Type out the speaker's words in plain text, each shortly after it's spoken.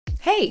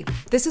Hey,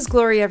 this is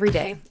Glory Every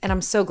Day, and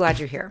I'm so glad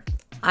you're here.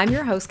 I'm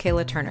your host,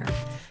 Kayla Turner.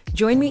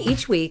 Join me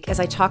each week as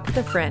I talk with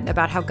a friend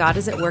about how God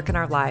is at work in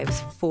our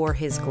lives for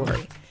His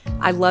glory.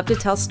 I love to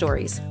tell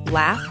stories,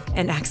 laugh,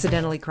 and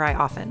accidentally cry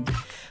often.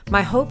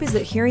 My hope is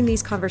that hearing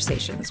these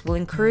conversations will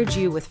encourage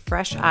you with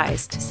fresh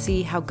eyes to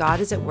see how God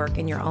is at work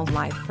in your own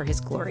life for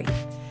His glory.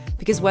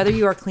 Because whether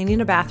you are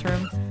cleaning a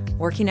bathroom,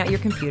 working at your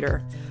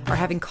computer, or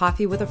having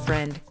coffee with a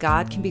friend,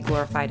 God can be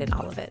glorified in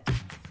all of it.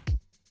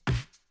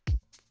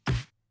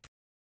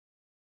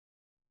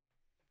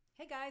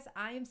 Hey guys,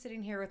 I am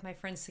sitting here with my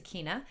friend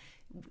Sakinah.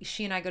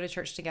 She and I go to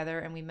church together,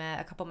 and we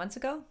met a couple months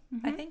ago,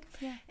 I think.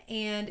 Yeah.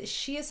 And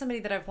she is somebody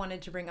that I've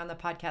wanted to bring on the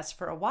podcast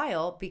for a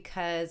while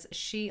because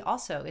she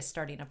also is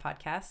starting a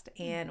podcast,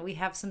 and we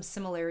have some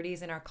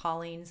similarities in our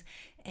callings.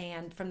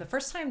 And from the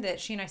first time that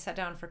she and I sat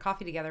down for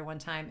coffee together one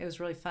time, it was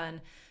really fun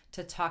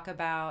to talk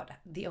about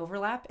the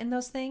overlap in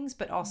those things,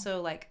 but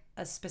also like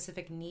a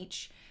specific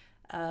niche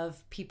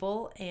of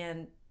people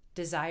and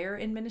desire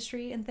in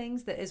ministry and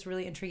things that is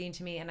really intriguing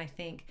to me, and I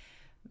think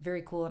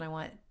very cool, and I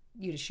want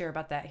you to share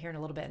about that here in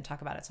a little bit and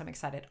talk about it, so I'm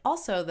excited.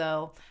 Also,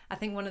 though, I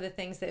think one of the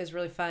things that is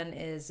really fun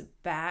is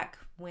back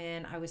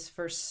when I was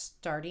first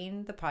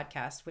starting the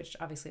podcast, which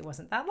obviously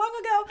wasn't that long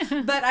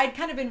ago, but I'd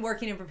kind of been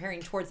working and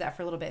preparing towards that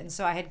for a little bit, and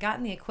so I had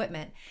gotten the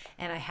equipment,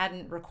 and I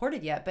hadn't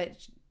recorded yet,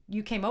 but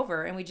you came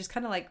over, and we just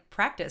kind of like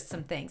practiced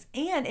some things,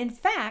 and in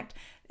fact,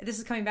 this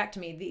is coming back to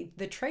me.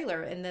 The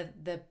trailer and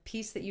the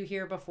piece that you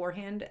hear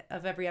beforehand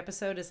of every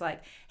episode is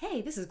like,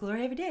 hey, this is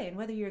Glory Every Day. And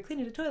whether you're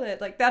cleaning a toilet,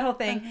 like that whole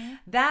thing,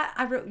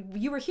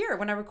 you were here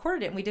when I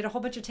recorded it, and we did a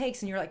whole bunch of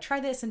takes, and you were like, try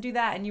this and do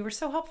that. And you were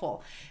so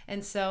helpful.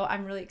 And so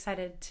I'm really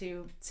excited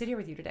to sit here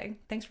with you today.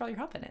 Thanks for all your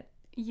help in it.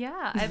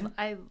 Yeah,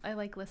 I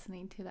like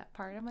listening to that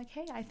part. I'm like,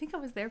 hey, I think I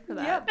was there for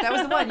that. Yep, that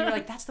was the one. You were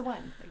like, that's the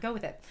one. Go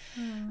with it.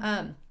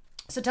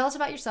 So tell us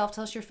about yourself.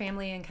 Tell us your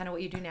family and kind of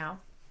what you do now.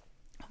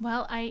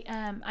 Well,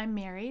 I'm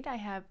married. I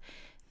have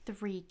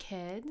 3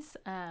 kids.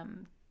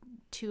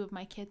 2 of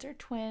my kids are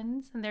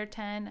twins, and they're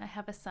 10. I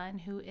have a son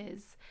who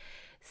is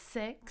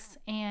 6,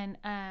 and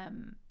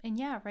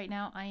yeah, right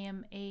now I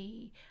am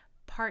a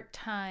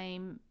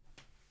part-time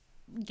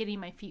getting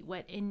my feet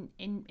wet in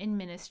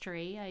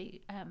ministry.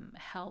 I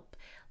help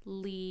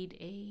lead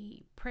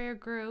a prayer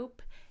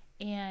group,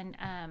 and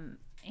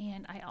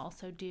I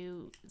also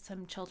do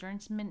some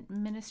children's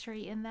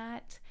ministry in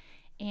that,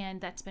 and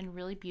that's been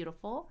really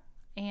beautiful.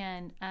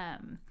 And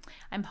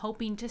I'm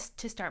hoping to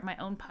start my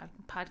own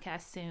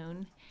podcast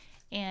soon,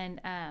 and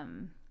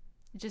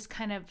just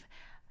kind of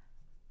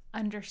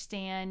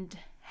understand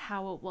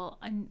how it will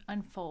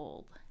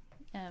unfold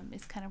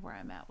is kind of where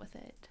I'm at with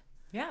it.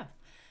 Yeah.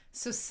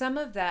 So some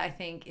of that, I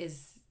think,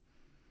 is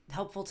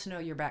helpful to know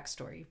your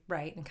backstory,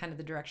 right? And kind of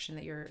the direction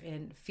that you're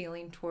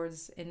feeling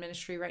towards in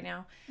ministry right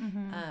now,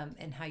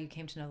 and how you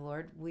came to know the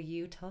Lord. Will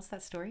you tell us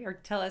that story, or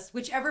tell us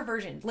whichever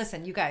version?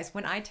 Listen, you guys,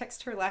 when I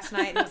texted her last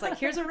night and I was like,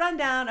 here's a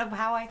rundown of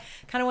how I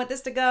kind of want this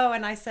to go.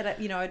 And I said,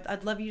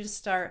 I'd love you to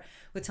start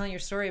with telling your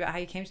story about how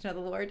you came to know the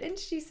Lord. And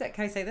she said,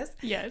 can I say this?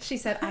 Yes. She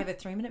said, I have a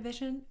 3-minute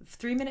version,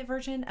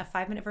 a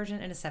 5-minute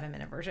version, and a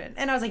 7-minute version.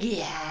 And I was like,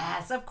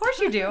 yes, of course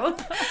you do.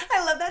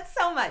 I love that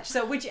so much.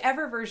 So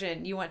whichever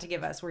version you want to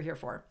give us, we're here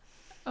for.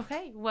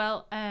 Okay.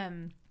 Well,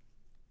 I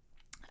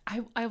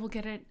will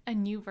get a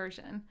new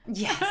version.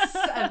 Yes,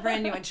 a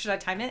brand new one. Should I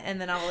time it,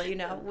 and then I'll let you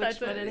know which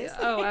one it is?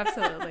 Oh,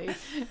 absolutely.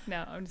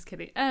 No, I'm just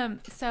kidding.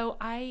 So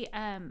I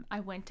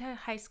went to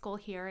high school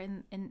here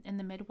in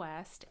the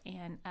Midwest,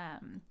 and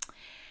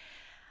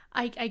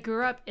I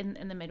grew up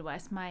in the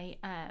Midwest. My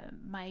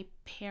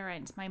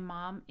parents, my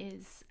mom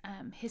is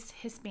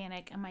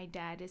Hispanic, and my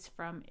dad is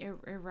from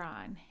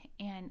Iran,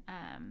 and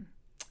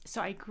so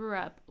I grew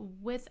up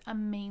with a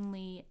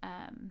mainly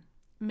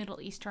Middle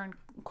Eastern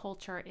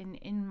culture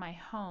in my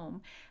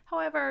home.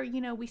 However,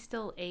 we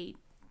still ate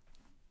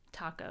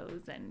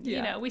tacos, and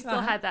we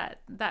still had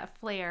that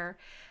flair.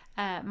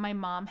 My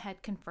mom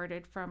had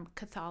converted from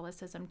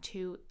Catholicism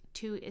to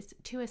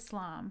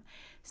Islam,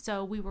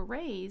 so we were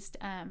raised.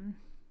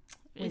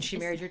 When she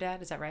married your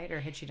dad, is that right, or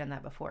had she done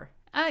that before?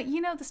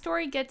 The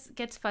story gets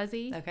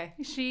fuzzy. Okay.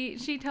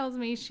 She tells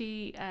me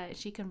she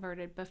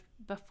converted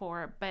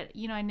before, but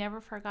I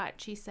never forgot.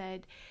 She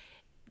said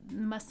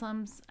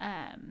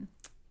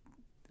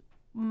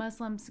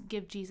Muslims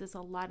give Jesus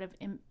a lot of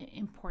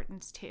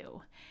importance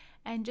too,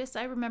 and just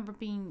I remember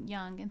being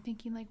young and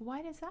thinking like,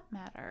 why does that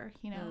matter?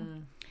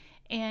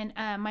 And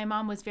my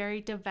mom was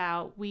very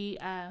devout. We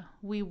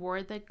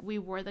wore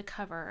the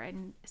cover,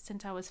 and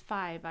since I was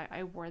 5,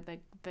 I wore the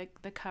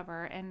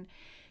cover, and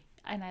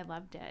I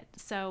loved it.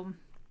 So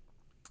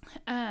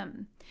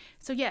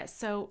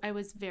so I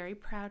was very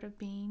proud of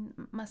being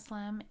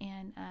Muslim,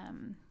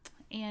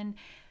 and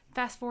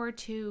fast forward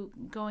to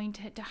going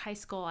to high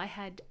school, I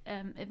had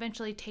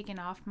eventually taken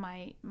off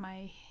my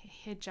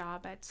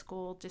hijab at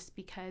school just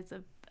because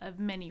of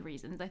many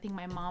reasons. I think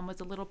my mom was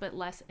a little bit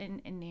less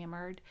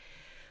enamored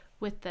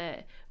with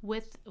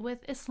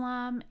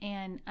Islam,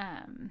 and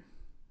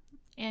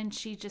and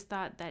she just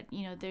thought that,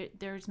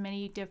 there's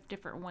many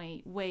different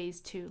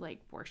ways to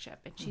like worship.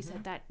 And she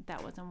said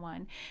that wasn't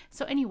one.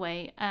 So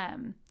anyway,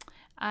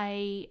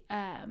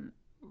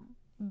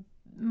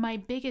 my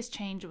biggest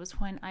change was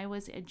when I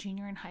was a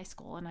junior in high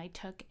school and I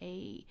took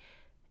a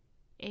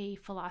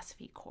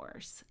philosophy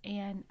course.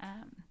 And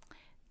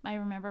I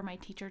remember my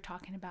teacher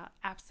talking about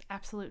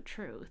absolute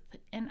truth.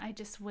 And I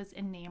just was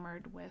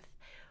enamored with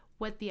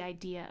what the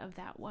idea of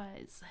that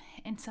was.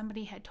 And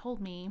somebody had told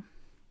me,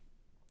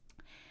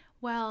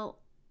 well,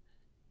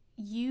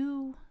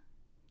 you're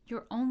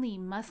only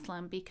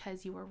Muslim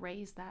because you were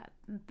raised that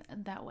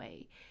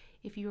way.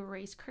 If you were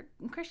raised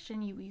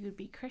Christian, you would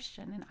be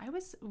Christian. And I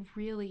was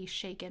really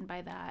shaken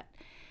by that.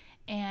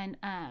 And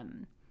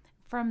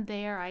from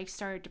there, I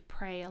started to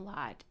pray a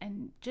lot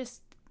and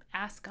just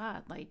ask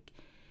God, like,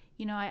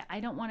 I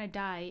don't want to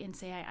die and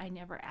say I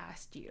never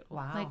asked you.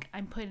 Wow. Like,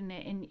 I'm putting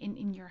it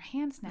in your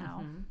hands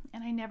now.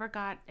 And I never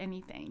got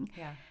anything.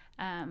 Yeah.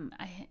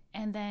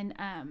 And then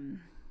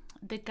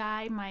the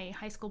guy, my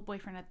high school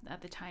boyfriend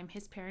at the time,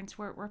 his parents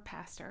were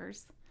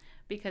pastors,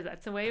 because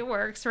that's the way it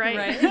works, right?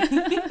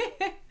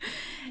 Right.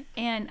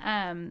 And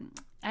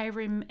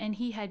and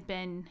he had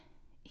been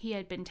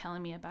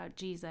telling me about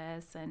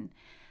Jesus, and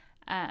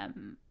I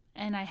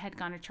had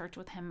gone to church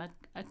with him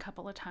a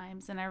couple of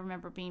times, and I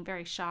remember being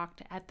very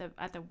shocked at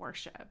the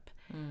worship.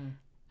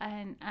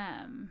 And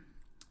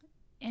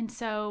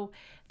so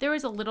there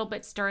was a little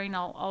bit stirring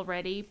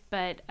already,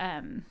 but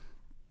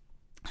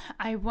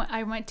I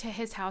went to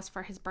his house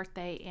for his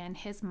birthday, and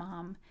his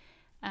mom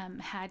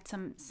had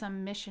some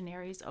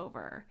missionaries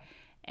over,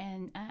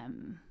 and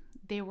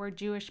they were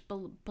Jewish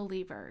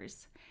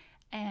believers.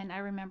 And I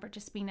remember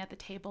just being at the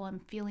table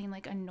and feeling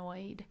like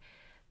annoyed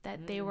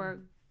that they were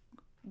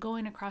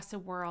going across the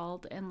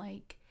world and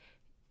like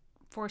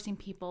forcing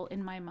people,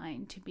 in my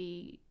mind, to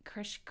be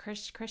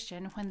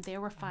Christian when they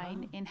were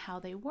fine in how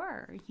they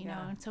were, you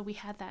know. And so we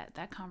had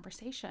that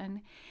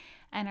conversation,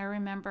 and I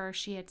remember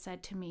she had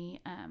said to me,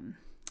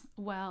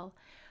 why?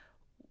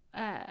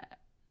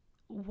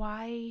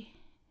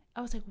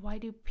 I was like, why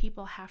do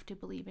people have to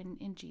believe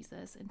in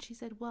Jesus? And she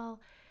said, well,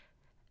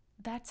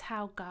 that's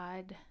how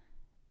God.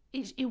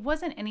 It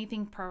wasn't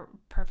anything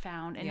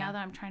profound, and now that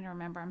I'm trying to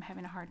remember, I'm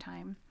having a hard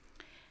time.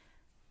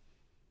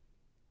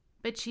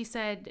 But she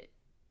said,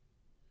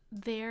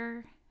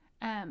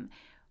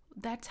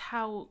 that's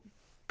how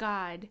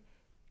God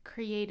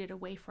created a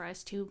way for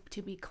us to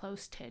be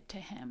close to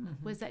him,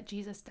 was that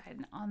Jesus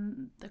died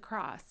on the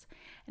cross.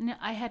 And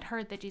I had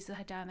heard that Jesus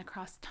had died on the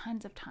cross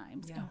tons of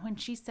times. And when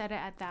she said it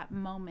at that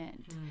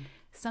moment,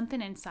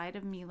 something inside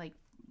of me like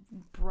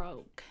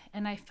broke,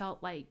 and I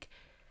felt like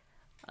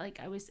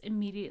I was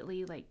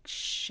immediately like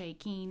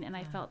shaking, and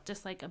I felt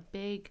just like a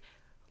big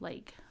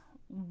like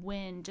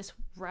wind just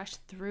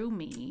rushed through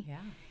me.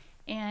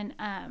 And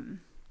I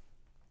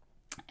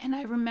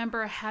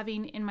remember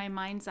having in my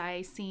mind's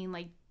eye seeing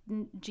like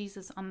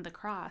Jesus on the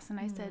cross, and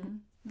I said,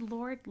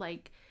 Lord,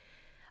 like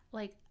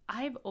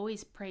I've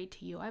always prayed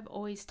to you, I've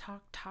always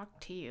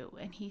talked to you.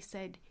 And he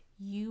said,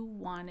 you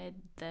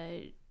wanted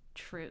the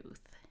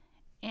truth.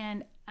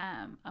 And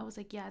I was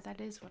like, yeah,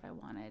 that is what I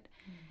wanted.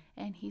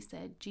 And he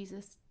said,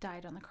 Jesus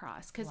died on the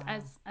cross. Because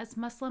as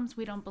Muslims,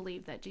 we don't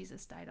believe that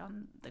Jesus died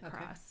on the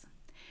cross.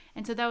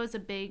 And so that was a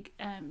big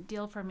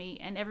deal for me.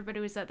 And everybody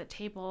was at the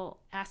table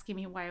asking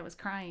me why I was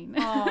crying.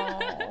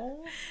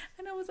 Oh.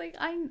 And I was like,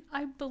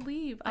 I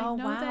believe. I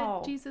know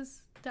that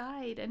Jesus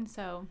died. And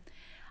so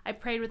I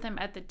prayed with them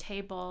at the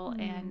table.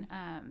 And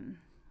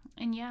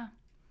yeah,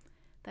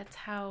 that's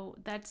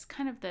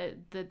kind of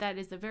that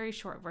is the very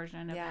short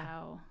version of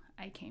how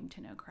I came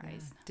to know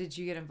Christ. Did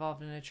you get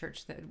involved in a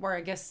church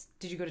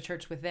did you go to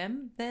church with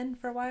them then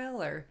for a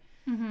while, or?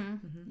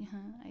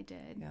 I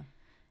did. Yeah.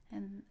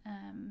 And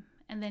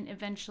then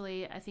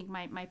eventually I think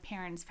my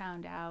parents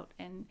found out,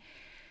 and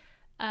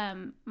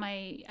I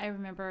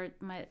remember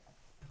my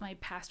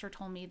pastor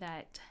told me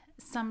that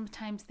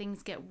sometimes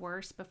things get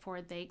worse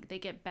before they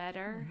get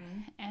better.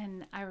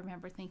 And I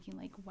remember thinking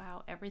like,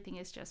 wow, everything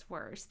is just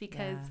worse,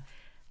 because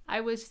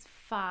I was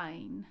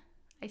fine.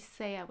 I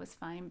say I was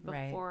fine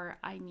before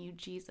I knew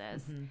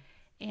Jesus.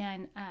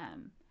 And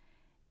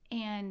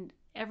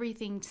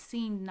everything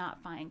seemed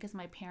not fine because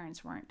my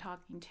parents weren't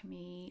talking to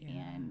me.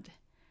 And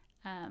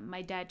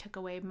my dad took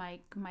away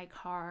my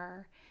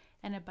car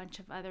and a bunch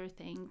of other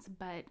things,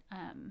 but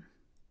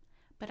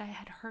I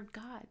had heard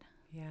God.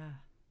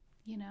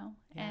 You know.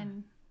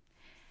 And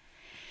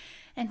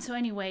so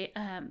anyway,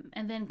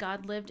 and then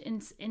God lived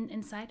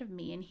inside of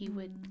me, and he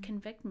would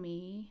convict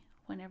me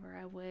whenever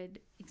I would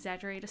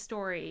exaggerate a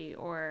story,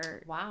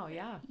 or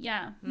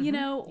you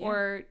know,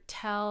 or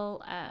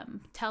tell a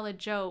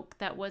joke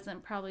that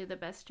wasn't probably the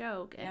best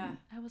joke. And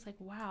I was like,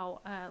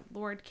 wow,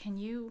 Lord, can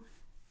you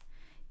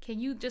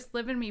just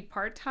live in me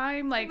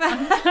part-time, like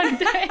on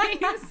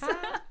Sundays?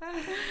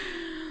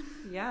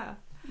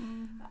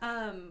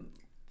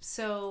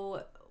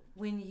 So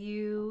when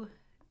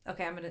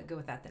I'm gonna go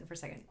with that then for a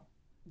second.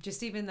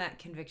 Just even that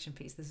conviction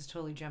piece, this is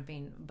totally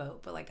jumping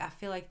boat, but like I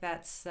feel like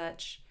that's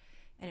such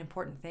an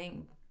important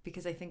thing,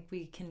 because I think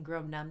we can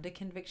grow numb to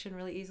conviction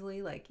really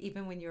easily. Like,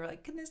 even when you're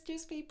like, can this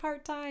just be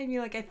part-time?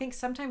 You're like, I think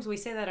sometimes we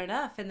say that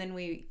enough, and then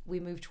we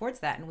move towards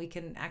that, and we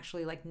can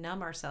actually like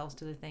numb ourselves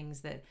to the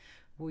things that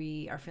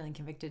we are feeling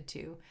convicted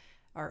to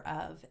or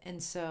of.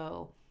 And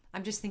so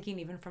I'm just thinking,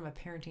 even from a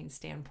parenting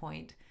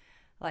standpoint,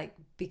 like,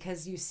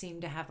 because you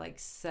seem to have like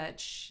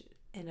such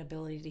an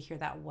ability to hear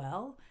that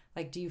well,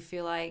 like, do you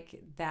feel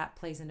like that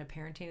plays into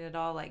parenting at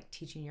all? Like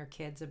teaching your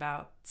kids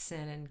about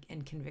sin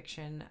and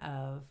conviction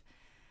of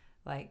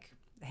like,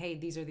 hey,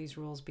 these are these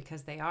rules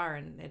because they are,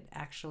 and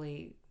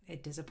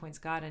it disappoints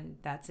God, and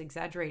that's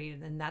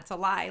exaggerated, and that's a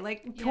lie.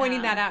 Like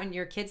pointing that out in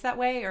your kids that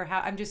way, or how?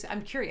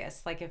 I'm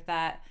curious, like if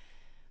that.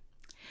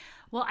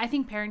 Well, I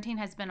think parenting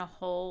has been a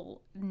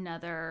whole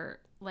nother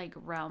like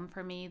realm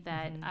for me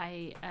that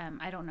I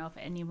don't know if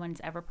anyone's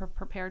ever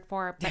prepared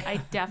for, but I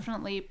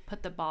definitely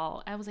put the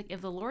ball. I was like,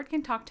 if the Lord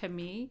can talk to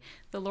me,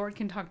 the Lord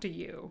can talk to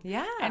you.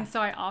 Yeah. And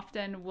so I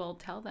often will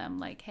tell them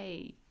like,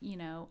 hey, you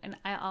know, and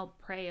I'll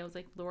pray. I was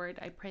like, Lord,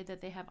 I pray that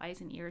they have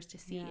eyes and ears to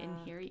see and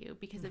hear you,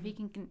 because if he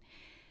can,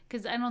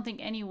 because I don't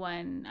think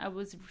I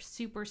was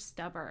super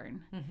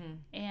stubborn,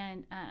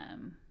 and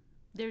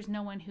there's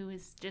no one who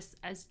is just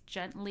as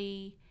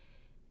gently.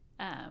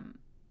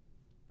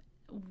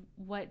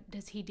 What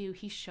does he do?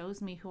 He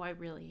shows me who I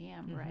really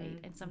am, right?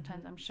 And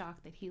sometimes I'm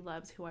shocked that he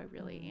loves who I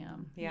really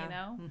am, you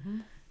know?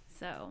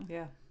 So.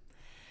 Yeah.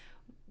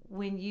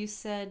 When you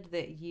said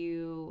that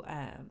you,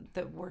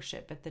 that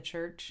worship at the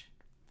church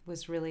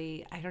was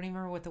really, I don't even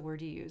remember what the word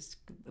you used.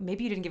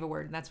 Maybe you didn't give a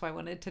word, and that's why I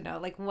wanted to know.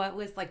 Like, what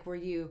was, like, were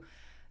you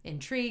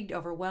intrigued,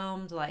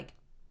 overwhelmed? Like,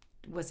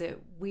 was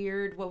it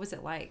weird? What was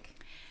it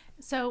like?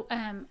 So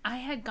I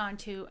had gone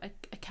to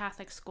a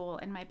Catholic school,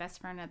 and my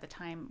best friend at the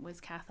time was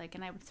Catholic,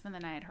 and I would spend the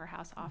night at her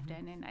house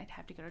often, and I'd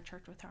have to go to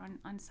church with her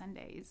on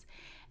Sundays.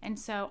 And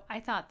so I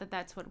thought that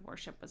that's what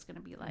worship was going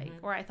to be like,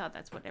 or I thought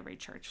that's what every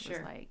church was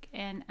like.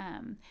 And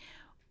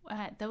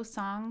those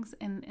songs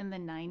in the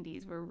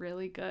 90s were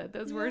really good,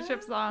 those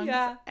worship songs.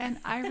 Yeah. And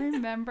I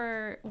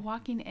remember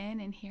walking in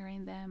and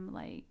hearing them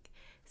like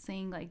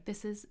saying like,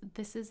 this is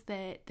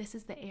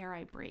the air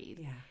I breathe.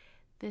 Yeah.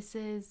 This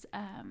is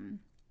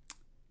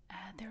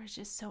there was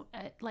just so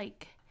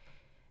like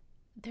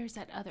there's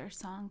that other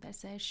song that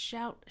says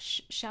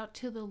shout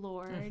to the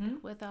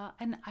Lord with a,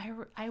 and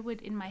I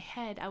would, in my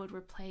head I would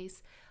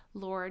replace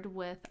Lord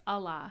with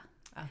Allah.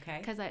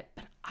 Okay. But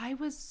I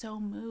was so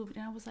moved,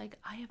 and I was like,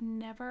 I have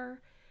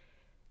never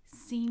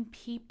seen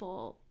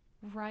people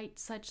write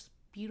such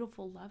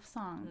beautiful love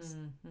songs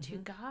to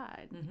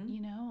God,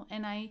 you know?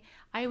 And I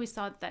always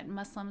thought that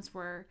Muslims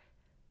were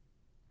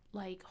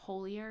like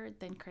holier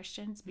than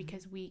Christians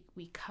because we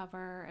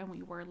cover and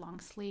we wear long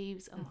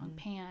sleeves and long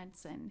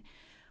pants, and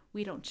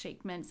we don't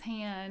shake men's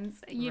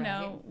hands. You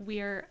know,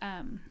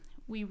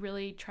 we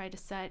really try to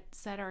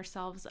set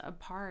ourselves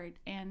apart.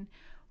 And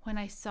when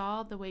I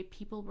saw the way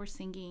people were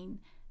singing,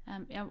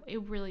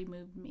 it really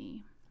moved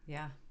me.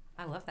 Yeah,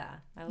 I love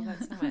that. I love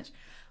that so much.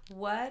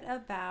 What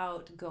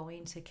about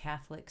going to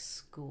Catholic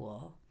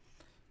school?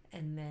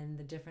 And then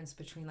the difference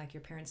between like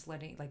your parents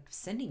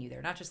sending you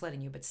there, not just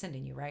letting you, but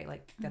sending you, right?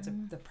 Like that's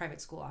the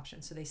private school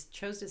option. So they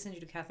chose to send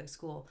you to Catholic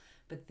school,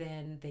 but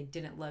then they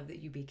didn't love that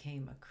you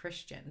became a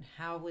Christian.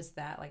 How was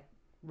that like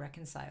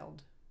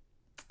reconciled?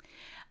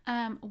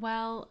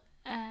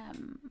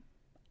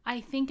 I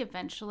think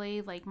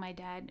eventually, like my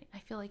dad, I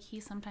feel like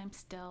he's sometimes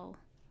still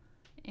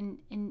in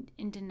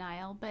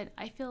denial, but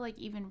I feel like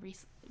even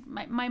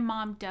my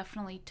mom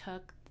definitely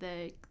took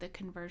the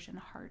conversion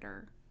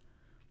harder,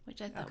 which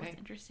I thought was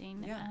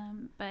interesting. Yeah.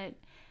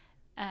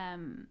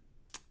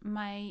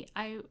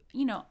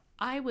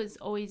 I was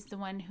always the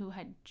one who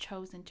had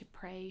chosen to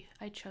pray.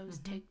 I chose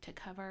to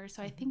cover.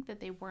 So I think that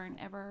they weren't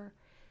ever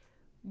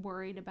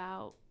worried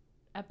about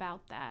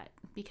that,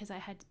 because I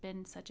had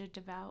been such a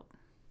devout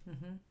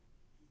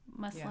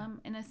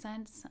Muslim in a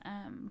sense,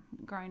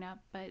 growing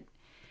up. But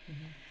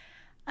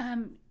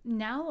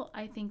now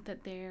I think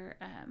that they're,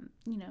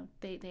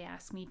 they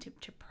ask me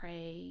to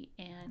pray,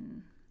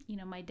 and you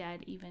know, my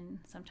dad even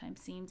sometimes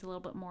seems a little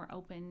bit more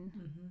open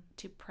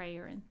to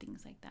prayer and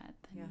things like that.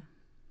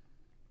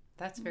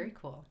 That's very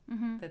cool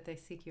that they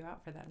seek you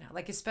out for that now.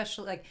 Like,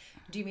 especially, like,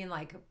 do you mean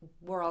like,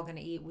 we're all going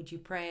to eat, would you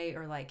pray?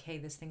 Or like, hey,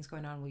 this thing's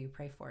going on, will you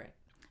pray for it?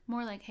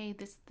 More like, hey,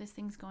 this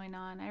thing's going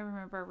on. I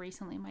remember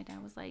recently my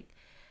dad was like,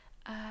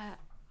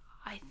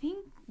 I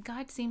think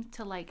God seems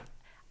to like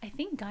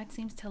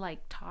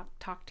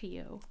talk to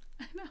you.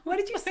 What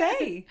did you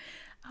say?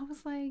 I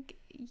was like,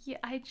 yeah,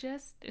 I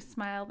just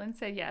smiled and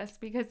said yes,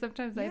 because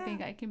sometimes I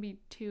think I can be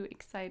too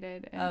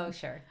excited. And, oh,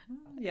 sure.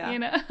 Yeah. You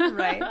know?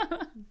 Right.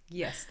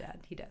 Yes, Dad,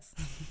 he does.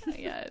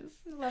 Yes.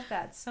 I love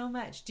that so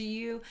much.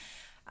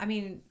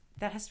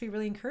 That has to be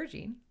really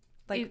encouraging.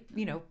 Like,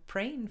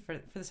 praying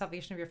for the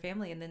salvation of your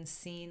family, and then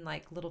seeing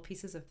like little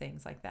pieces of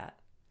things like that.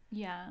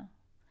 Yeah.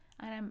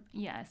 And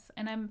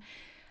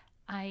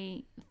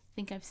I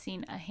think I've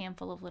seen a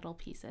handful of little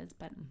pieces,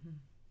 but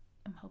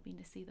I'm hoping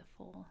to see the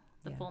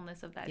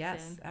fullness of that soon.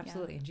 Yes,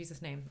 absolutely. In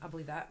Jesus' name, I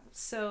believe that.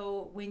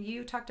 So when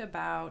you talked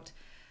about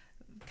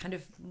kind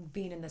of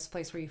being in this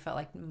place where you felt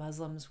like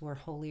Muslims were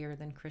holier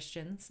than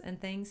Christians and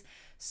things.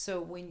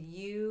 So when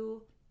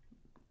you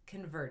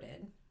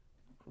converted,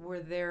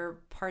 were there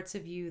parts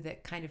of you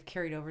that kind of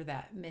carried over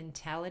that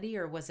mentality,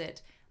 or was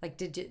it like,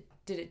 did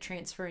it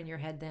transfer in your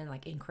head then,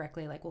 like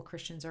incorrectly, like, well,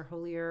 Christians are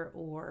holier,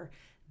 or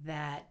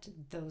that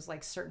those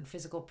like certain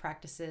physical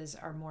practices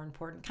are more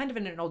important, kind of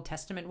in an Old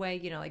Testament way,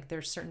 like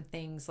there's certain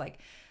things like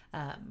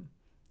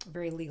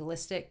very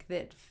legalistic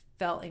that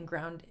felt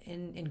ingrained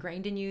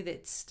in you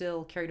that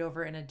still carried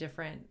over in a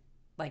different,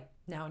 like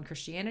now in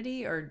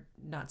Christianity, or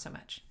not so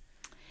much?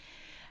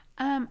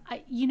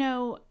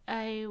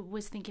 I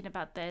was thinking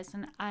about this,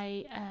 and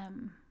I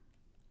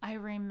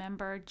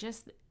remember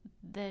just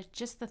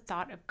the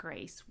thought of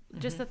grace.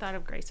 Just the thought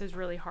of grace was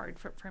really hard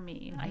for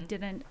me. I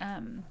didn't,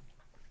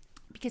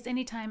 because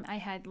anytime I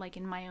had, like,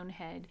 in my own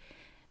head,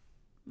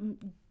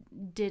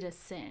 did a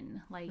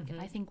sin. Like,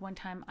 I think one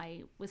time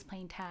I was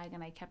playing tag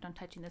and I kept on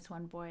touching this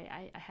one boy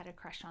I had a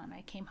crush on.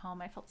 I came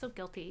home, I felt so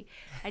guilty.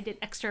 I did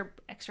extra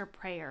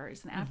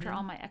prayers, and after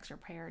all my extra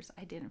prayers,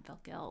 I didn't feel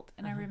guilt.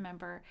 And I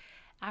remember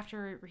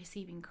after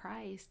receiving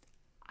Christ,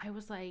 I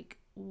was like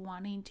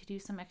wanting to do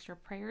some extra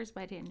prayers,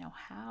 but I didn't know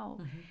how.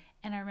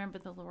 And I remember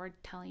the Lord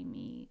telling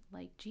me,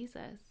 like,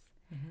 Jesus.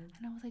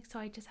 And I was like, so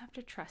I just have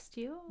to trust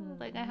you?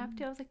 Like, I have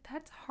to? I was like,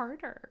 that's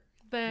harder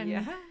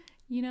than,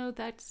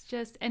 that's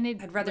just, and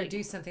I'd rather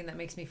do something that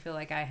makes me feel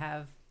like I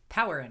have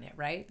power in it,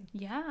 right?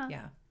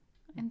 Yeah.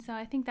 And so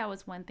I think that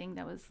was one thing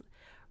that was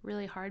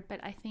really hard.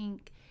 But I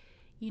think,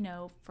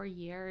 for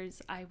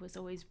years I was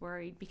always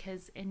worried,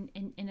 because in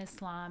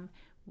Islam,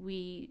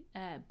 we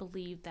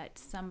believed that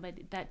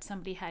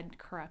somebody had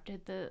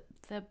corrupted the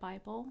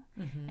Bible.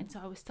 And so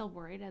I was still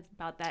worried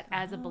about that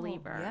as a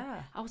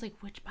believer. I was like,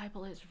 which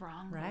Bible is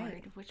wrong,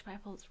 Lord? Which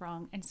Bible is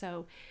wrong? And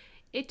so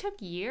it took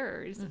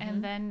years.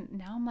 And then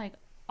now I'm like,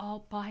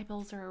 all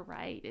Bibles are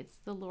right. It's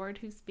the Lord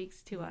who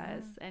speaks to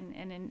us and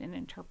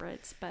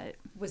interprets. But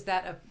was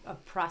that a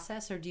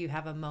process, or do you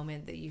have a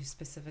moment that you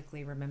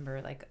specifically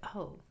remember, like,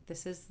 oh,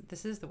 this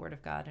is the Word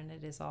of God and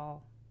it is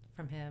all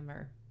from Him?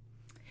 Or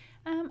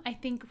I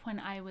think when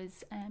I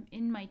was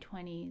in my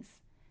 20s,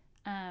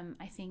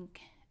 I think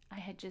I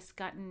had just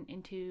gotten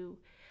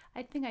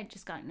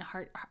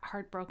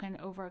heartbroken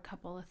over a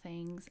couple of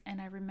things,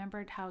 and I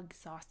remembered how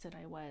exhausted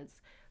I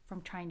was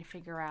from trying to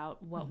figure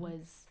out what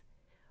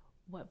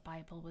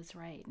Bible was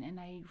right. And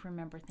I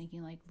remember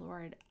thinking, like,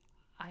 Lord,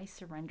 I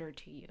surrender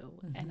to you,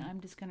 and I'm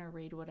just going to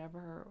read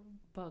whatever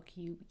book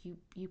you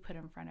put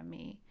in front of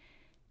me.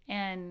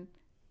 And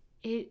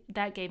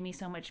that gave me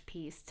so much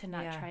peace to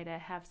not try to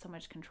have so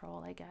much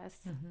control, I guess.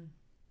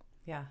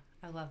 Yeah,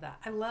 I love that.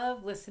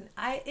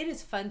 It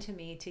is fun to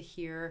me to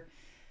hear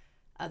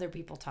other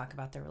people talk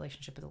about their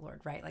relationship with the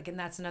Lord, right? Like, and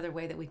that's another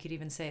way that we could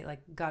even say,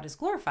 like, God is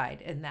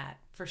glorified in that,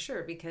 for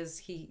sure,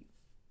 because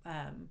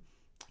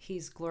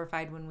He's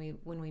glorified when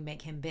we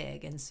make Him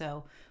big. And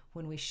so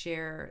when we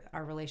share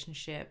our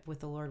relationship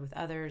with the Lord with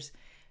others,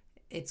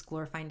 it's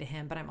glorifying to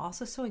Him. But I'm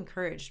also so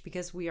encouraged,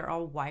 because we are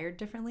all wired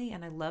differently,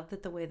 and I love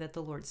that the way that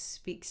the Lord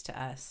speaks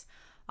to us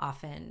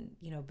often,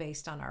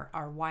 based on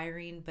our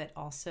wiring, but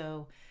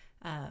also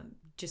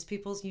just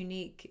people's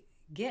unique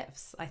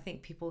gifts. I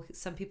think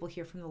some people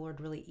hear from the Lord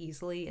really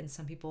easily, and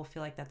some people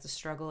feel like that's a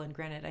struggle. And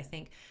granted, I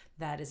think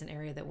that is an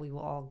area that we will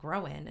all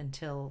grow in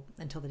until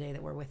the day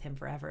that we're with Him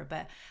forever.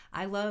 But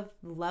I love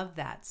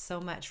that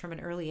so much from an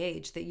early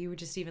age, that you were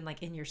just even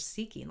like in your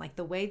seeking, like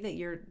the way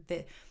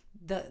that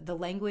the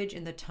language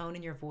and the tone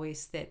in your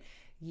voice that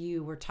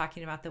you were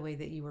talking about, the way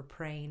that you were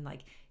praying,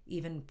 like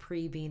even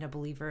pre being a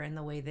believer, and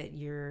the way that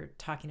you're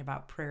talking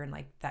about prayer and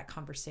like that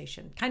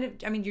conversation kind of,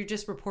 I mean, you're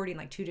just reporting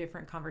like two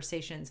different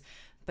conversations,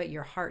 but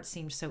your heart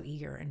seems so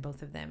eager in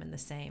both of them and the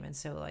same. And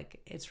so,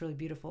 like, it's really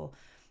beautiful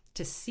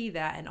to see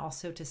that, and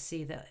also to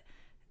see that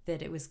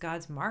it was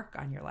God's mark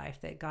on your life,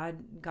 that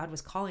God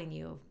was calling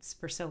you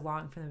for so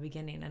long from the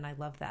beginning. And I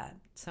love that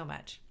so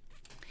much.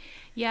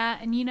 Yeah.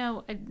 And,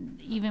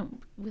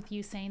 even with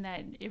you saying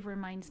that, it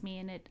reminds me,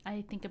 and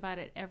I think about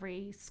it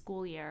every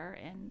school year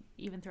and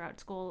even throughout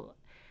school,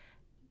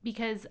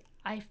 because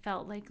I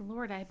felt like,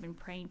 Lord, I've been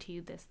praying to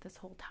you this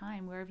whole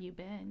time. Where have you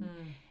been?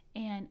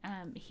 And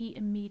He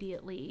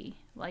immediately,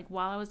 like,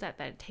 while I was at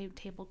that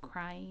table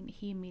crying,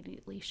 He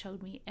immediately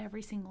showed me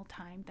every single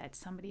time that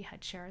somebody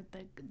had shared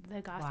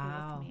the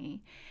gospel with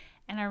me.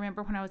 And I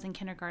remember when I was in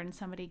kindergarten,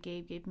 somebody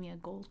gave me a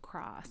gold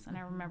cross. And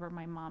I remember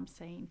my mom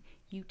saying,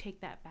 you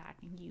take that back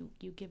and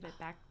you give it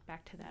back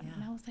to them.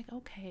 And I was like,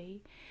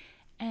 okay.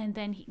 And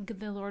then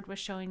the Lord was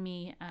showing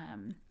me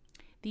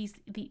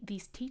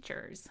these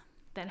teachers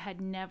that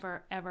had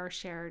never, ever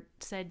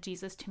said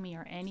Jesus to me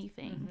or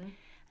anything.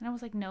 And I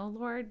was like, no,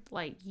 Lord,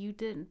 like,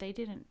 they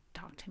didn't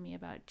talk to me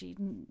about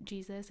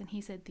Jesus. And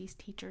He said, these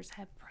teachers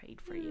have prayed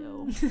for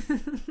you.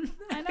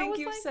 I think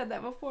you've said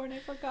that before, and I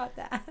forgot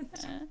that.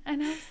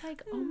 And I was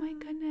like, oh my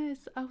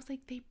goodness. I was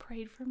like, they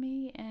prayed for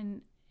me.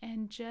 And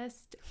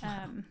just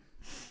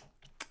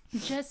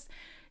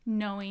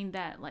knowing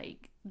that,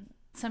 like,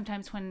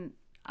 sometimes when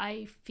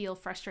I feel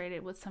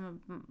frustrated with some of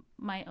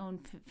my own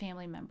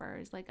family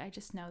members. Like, I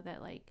just know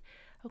that, like,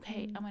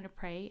 okay, I'm going to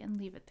pray and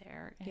leave it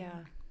there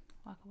and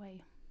walk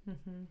away.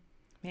 Mm-hmm.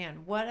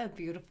 Man, what a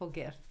beautiful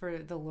gift for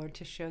the Lord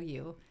to show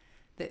you.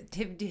 That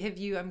have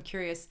you, I'm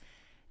curious,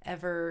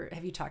 have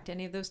you talked to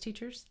any of those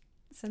teachers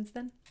since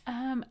then?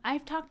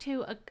 I've talked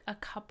to a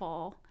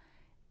couple,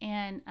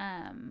 and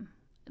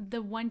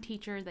the one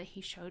teacher that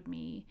he showed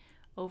me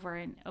over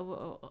and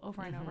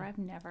over, I've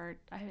never,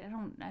 I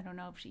don't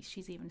know if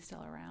she's even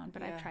still around,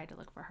 but I've tried to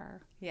look for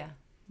her. Yeah.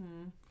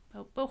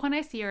 Mm-hmm. But when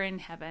I see her in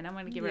heaven, I'm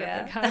going to give her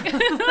a big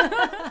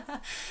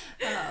hug.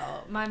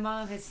 Oh, my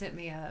mom had sent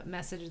me a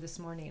message this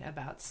morning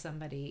about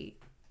somebody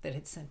that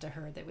had sent to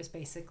her that was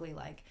basically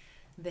like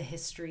the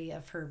history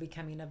of her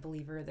becoming a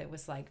believer. That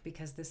was like,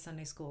 because this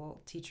Sunday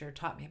school teacher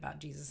taught me about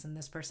Jesus, and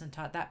this person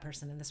taught that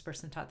person, and this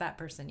person taught that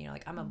person. You know,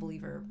 like I'm a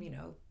believer, you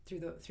know, through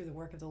the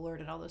work of the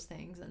Lord and all those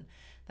things. And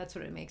that's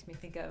what it makes me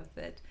think of,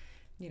 that,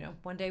 you know,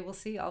 one day we'll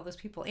see all those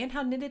people and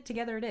how knitted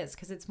together it is,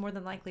 because it's more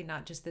than likely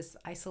not just this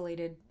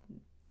isolated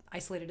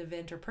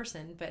event or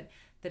person, but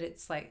that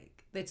it's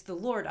like, it's the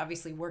Lord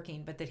obviously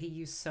working, but that he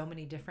used so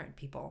many different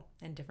people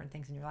and different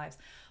things in your life.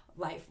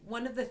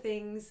 One of the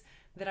things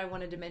that I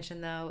wanted to mention,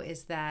 though,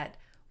 is that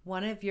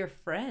one of your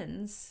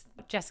friends,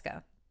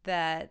 Jessica,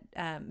 that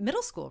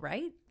middle school,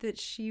 right?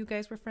 That you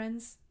guys were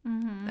friends?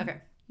 Mm-hmm. Okay.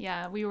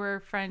 Yeah, we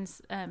were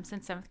friends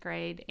since 7th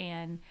grade,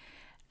 and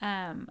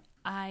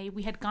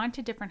we had gone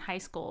to different high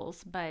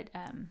schools, but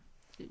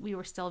we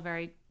were still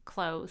very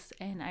close.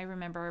 And I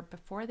remember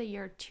before the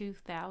year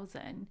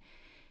 2000,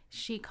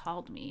 she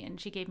called me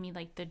and she gave me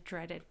like the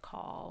dreaded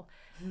call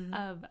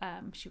of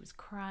she was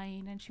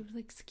crying, and she was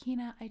like,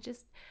 Sakinah,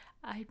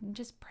 I'm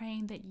just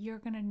praying that you're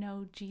gonna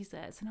know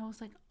Jesus. And I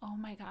was like, oh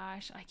my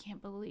gosh, I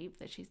can't believe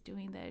that she's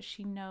doing this.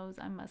 She knows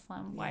I'm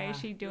Muslim. Why is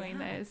she doing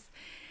this?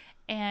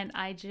 And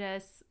I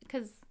just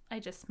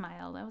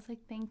smiled. I was like,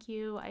 thank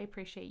you, I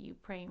appreciate you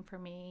praying for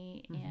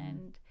me.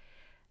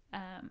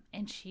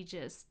 And she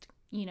just,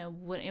 you know,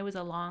 it was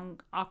a long,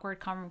 awkward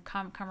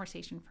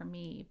conversation for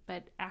me,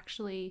 but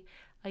actually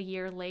a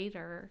year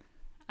later,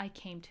 I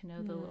came to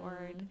know the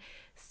Lord.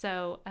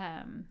 So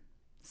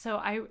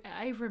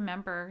I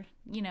remember,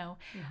 you know,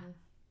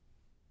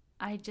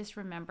 I just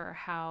remember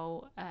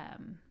how,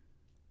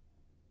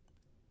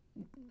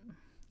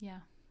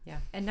 Yeah.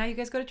 And now you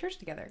guys go to church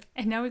together.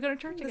 And now we go to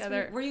church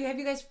together. Have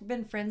you guys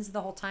been friends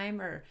the whole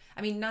time? Or,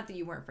 I mean, not that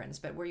you weren't friends,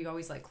 but were you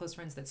always like close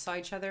friends that saw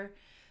each other?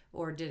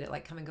 Or did it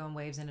like come and go in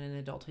waves, and in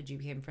adulthood you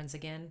became friends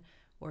again?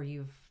 Or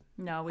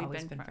No, we've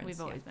always been friends?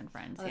 We've always been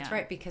friends. Oh, that's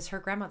right, because her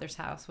grandmother's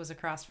house was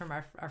across from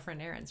our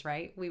friend Erin's,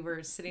 right? We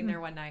were sitting there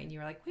one night and you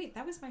were like, wait,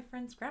 that was my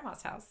friend's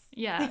grandma's house.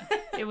 Yeah,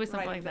 it was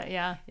something like that,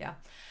 yeah. Yeah.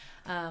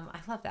 I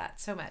love that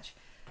so much.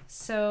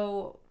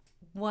 So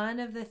one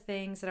of the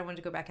things that I wanted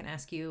to go back and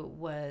ask you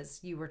was,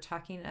 you were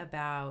talking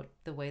about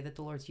the way that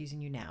the Lord's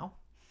using you now,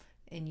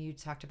 and you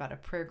talked about a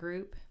prayer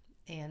group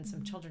and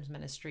some children's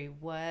ministry.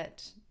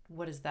 What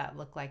does that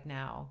look like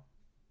now?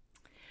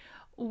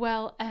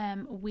 Well,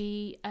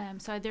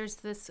 so there's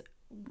this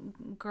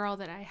girl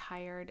that I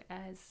hired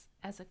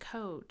as a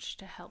coach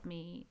to help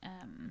me,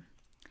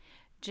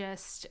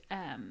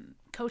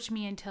 coach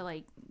me into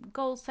like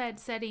goal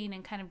setting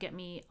and kind of get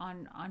me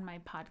on my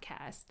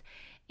podcast.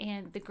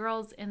 And the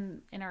girls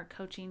in our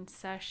coaching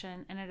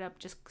session ended up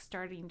just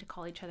starting to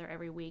call each other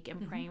every week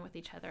and praying with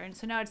each other. And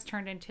so now it's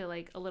turned into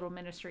like a little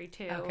ministry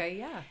too. Okay,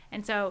 yeah.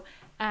 And so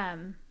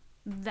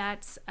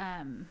that's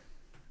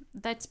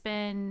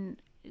been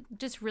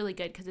just really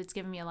good, because it's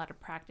given me a lot of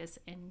practice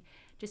in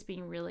just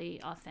being really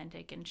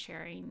authentic and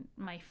sharing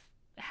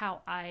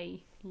how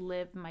I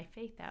live my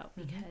faith out,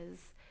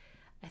 because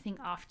I think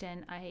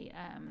often I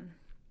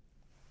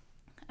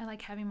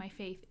like having my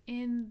faith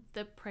in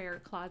the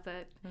prayer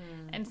closet,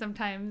 and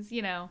sometimes,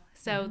 you know,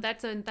 so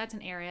that's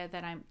an area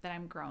that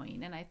I'm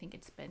growing, and I think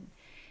it's been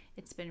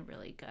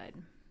really good.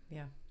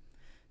 Yeah.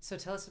 So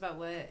tell us about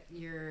what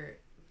your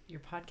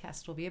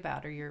podcast will be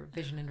about, or your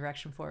vision and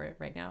direction for it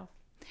right now.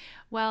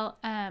 Well,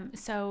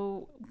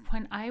 so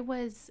when I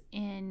lived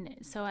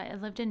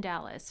in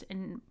Dallas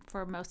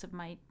for most of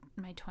my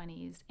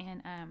 20s,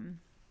 and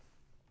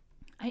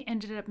I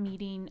ended up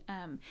meeting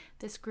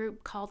this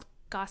group called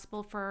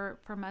Gospel for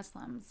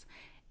Muslims,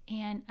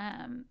 and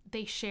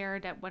they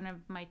shared at one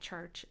of my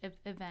church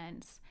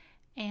events,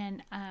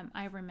 and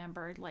I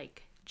remember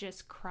like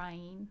just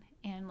crying,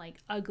 and like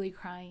ugly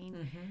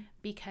crying,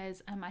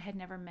 because I had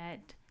never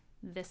met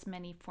this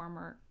many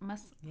former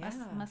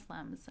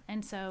Muslims.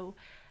 And so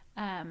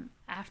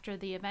after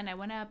the event, I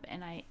went up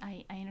and I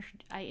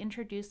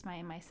introduced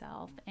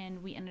myself,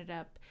 and we ended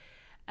up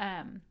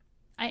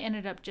I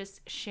ended up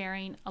just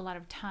sharing a lot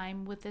of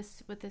time with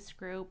this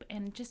group,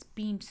 and just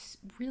being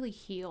really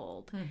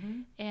healed,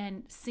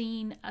 and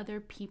seeing other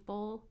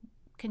people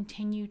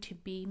continue to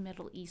be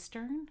Middle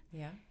Eastern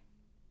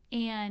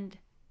and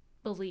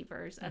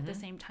believers at the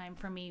same time,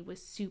 for me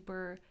was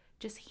super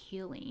just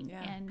healing.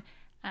 And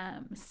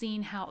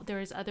seeing how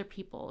there's other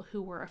people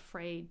who were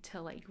afraid to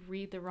like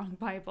read the wrong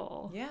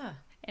Bible.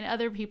 and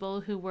other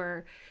people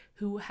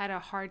who had a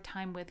hard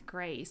time with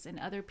grace, and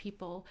other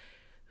people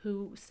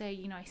who say,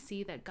 you know, I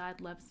see that God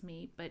loves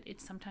me, but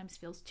it sometimes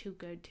feels too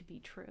good to be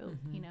true,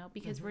 you know,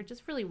 because we're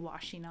just really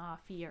washing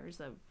off years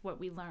of what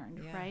we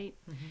learned, right?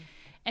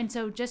 And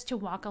so just to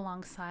walk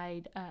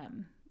alongside,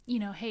 you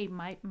know, hey,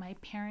 my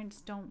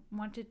parents don't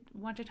want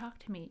to talk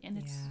to me, and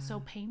it's so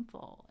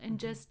painful, and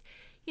just,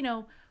 you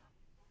know,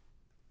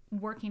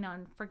 working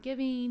on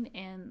forgiving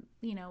and,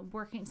 you know,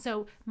 working.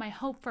 So my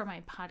hope for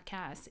my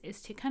podcast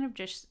is to kind of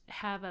just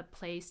have a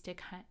place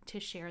to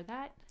share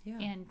that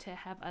and to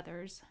have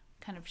others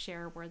kind of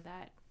share where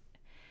that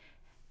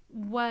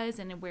was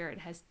and where it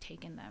has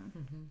taken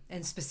them.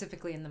 And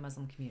specifically in the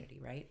Muslim community,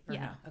 right? Or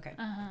Yeah. No? Okay.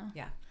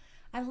 Yeah.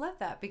 I love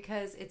that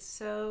because it's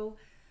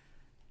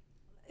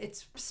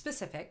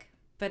specific,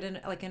 but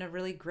in a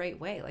really great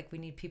way. Like, we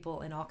need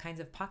people in all kinds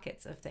of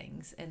pockets of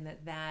things, and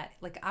that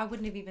like, I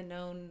wouldn't have even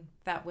known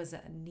that was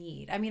a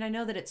need. I mean, I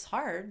know that it's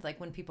hard, like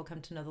when people come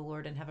to know the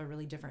Lord and have a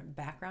really different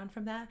background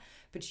from that,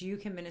 but you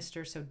can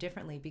minister so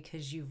differently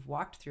because you've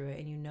walked through it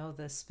and you know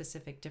the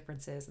specific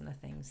differences and the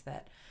things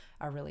that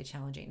are really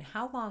challenging.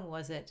 How long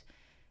was it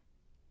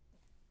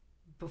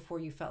before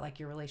you felt like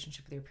your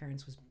relationship with your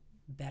parents was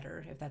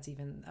better, if that's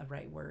even a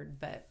right word?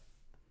 But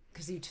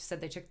because you just said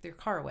they took their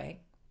car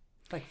away.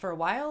 Like for a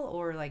while,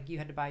 or like you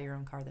had to buy your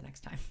own car the next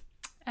time?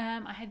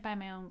 I had to buy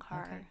my own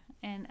car,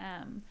 and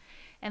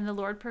the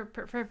Lord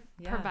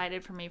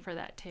provided for me for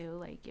that too.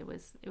 Like it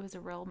was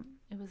a real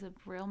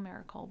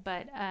miracle.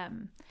 But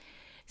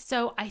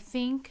so I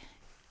think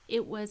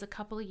it was a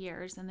couple of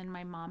years, and then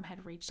my mom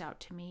had reached out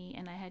to me,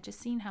 and I had just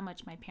seen how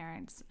much my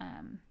parents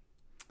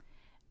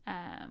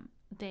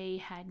they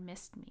had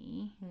missed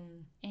me,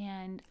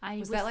 and I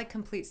was that like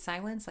complete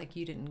silence. Like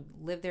you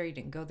didn't live there, you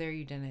didn't go there,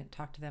 you didn't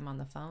talk to them on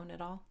the phone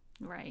at all.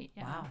 Right.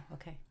 Yeah. Wow.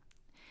 Okay.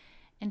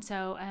 And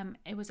so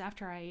it was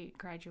after I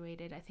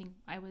graduated. I think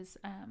I was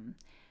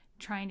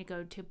trying to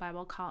go to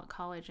Bible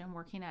college and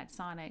working at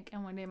Sonic.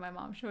 And one day my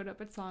mom showed up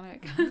at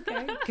Sonic.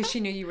 Okay. Because she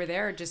knew you were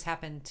there, or just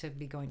happened to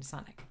be going to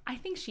Sonic? I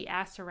think she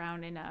asked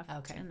around enough,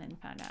 okay, and then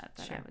found out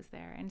that I was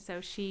there. And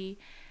so she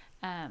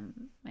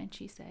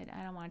said,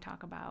 I don't want to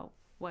talk about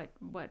what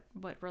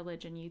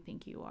religion you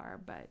think you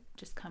are, but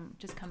just come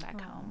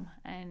back home.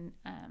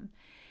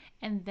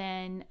 And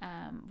then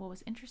what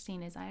was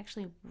interesting is I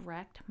actually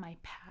wrecked my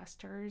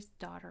pastor's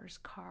daughter's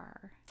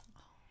car.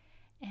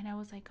 And I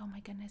was like, oh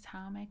my goodness,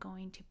 how am I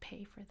going to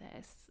pay for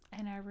this?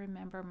 And I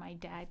remember my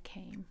dad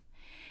came.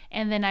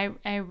 And then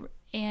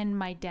and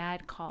my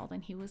dad called,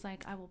 and he was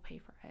like, I will pay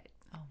for it.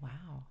 Oh,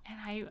 wow.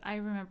 And I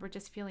remember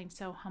just feeling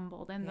so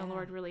humbled. And the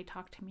Lord really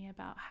talked to me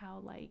about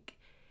how, like,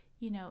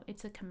 you know,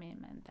 it's a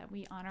commandment that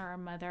we honor our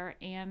mother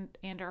and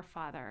our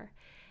father.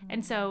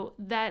 And so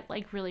that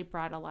like really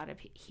brought a lot of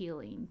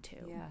healing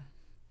too. Yeah.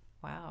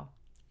 Wow.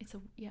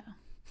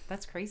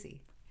 That's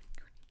crazy.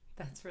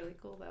 That's really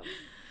cool though.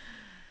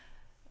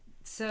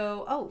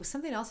 So,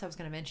 something else I was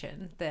going to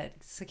mention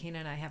that Sakinah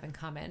and I have in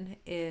common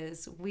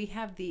is we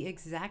have the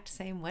exact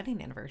same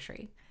wedding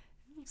anniversary.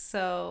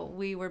 So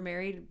we were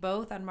married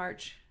both on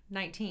March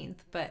 19th,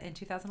 but in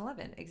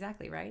 2011,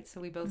 exactly, right? So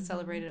we both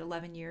celebrated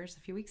 11 years a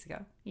few weeks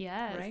ago.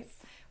 Yes. Right?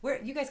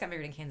 Where you guys got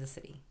married in Kansas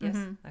City? Yes.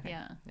 Okay.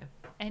 Yeah.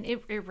 And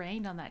it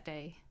rained on that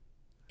day.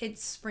 It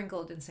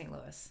sprinkled in St.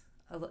 Louis.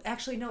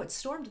 Actually, no, it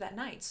stormed that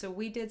night. So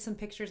we did some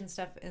pictures and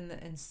stuff in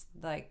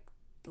like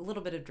a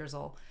little bit of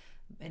drizzle,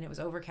 and it was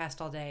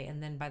overcast all day.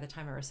 And then by the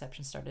time our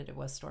reception started, it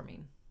was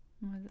storming.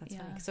 That's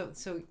funny.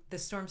 So the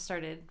storm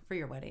started for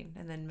your wedding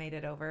and then made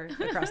it over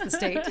across the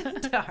state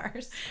to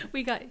ours.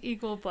 We got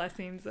equal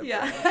blessings.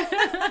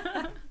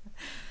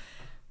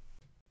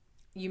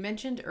 You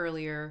mentioned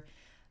earlier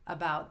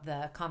about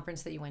the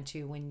conference that you went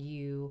to when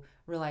you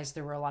realized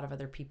there were a lot of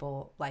other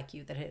people like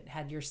you that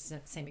had your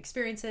same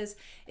experiences.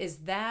 Is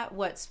that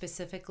what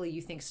specifically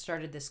you think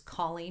started this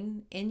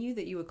calling in you,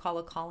 that you would call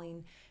a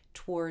calling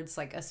towards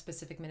like a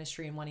specific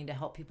ministry and wanting to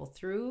help people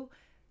through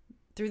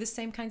the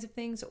same kinds of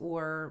things?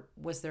 Or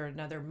was there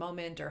another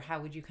moment, or how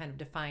would you kind of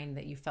define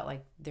that you felt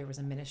like there was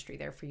a ministry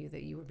there for you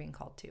that you were being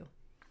called to?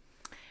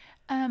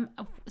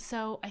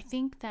 So I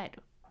think that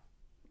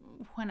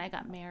when I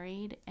got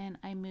married and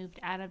I moved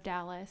out of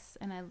Dallas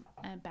and I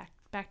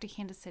back to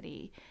Kansas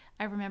City,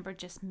 I remember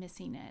just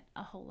missing it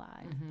a whole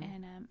lot.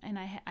 And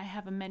I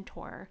have a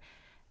mentor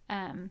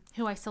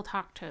who I still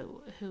talk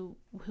to who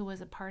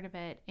was a part of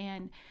it.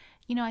 And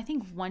you know, I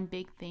think one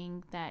big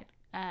thing that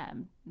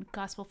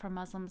Gospel for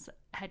Muslims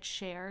had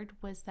shared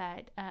was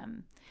that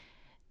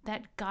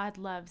God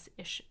loves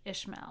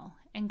Ishmael,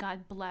 and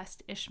God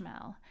blessed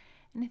Ishmael.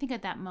 And I think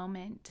at that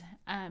moment,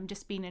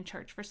 just being in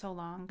church for so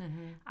long,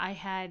 I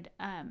had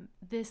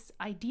this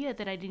idea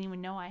that I didn't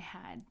even know I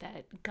had,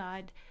 that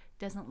God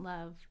doesn't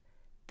love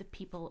the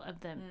people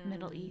of the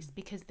Middle East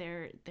because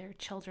they're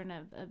children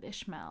of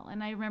Ishmael.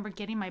 And I remember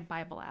getting my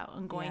Bible out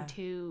and going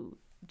to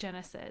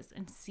Genesis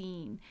and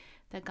seeing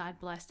that God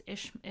blessed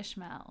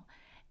Ishmael.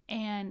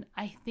 And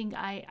I think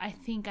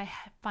I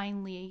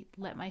finally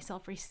let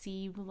myself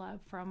receive love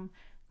from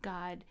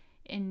God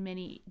in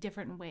many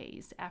different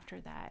ways after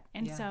that.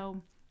 And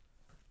so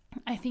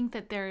I think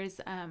that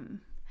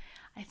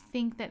I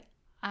think that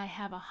I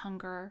have a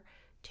hunger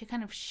to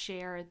kind of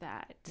share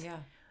that. Yeah.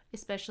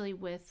 Especially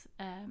with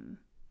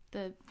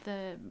the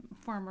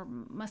former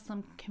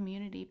Muslim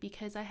community,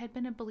 because I had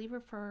been a believer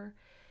for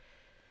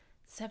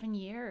 7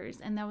 years,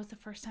 and that was the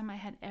first time I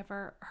had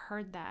ever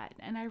heard that.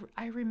 And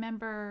I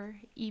remember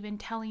even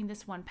telling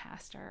this one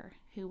pastor,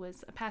 who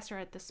was a pastor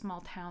at the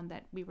small town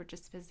that we were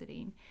just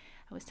visiting,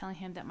 I was telling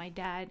him that my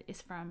dad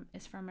is from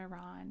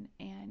Iran,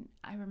 and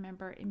I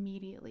remember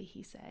immediately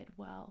he said,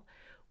 well,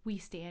 we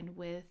stand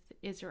with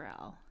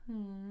Israel.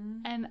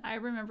 And I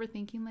remember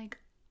thinking, like,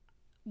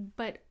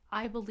 but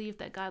I believe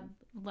that God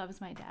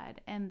loves my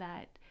dad, and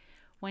that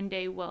one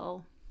day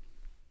will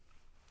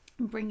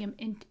bring him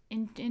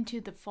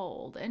into the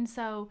fold. And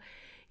so,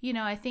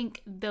 I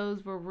think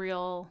those were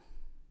real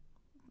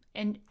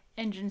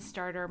engine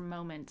starter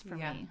moments for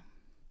me.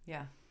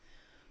 Yeah.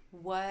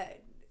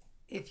 What,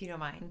 if you don't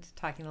mind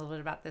talking a little bit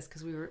about this,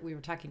 because we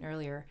were talking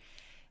earlier,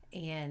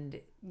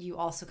 and you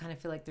also kind of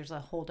feel like there's a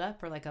hold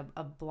up or like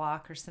a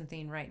block or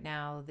something right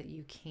now that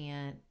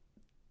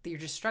you're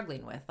just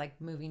struggling with, like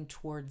moving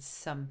towards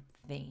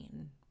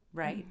something,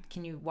 right?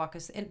 Can you walk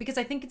us in? Because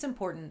I think it's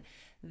important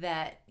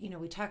that,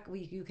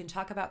 you can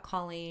talk about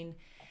calling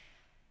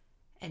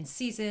and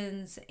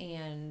seasons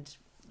and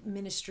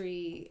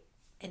ministry,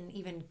 and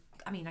even,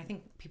 I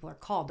think people are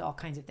called to all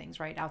kinds of things,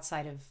 right?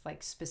 Outside of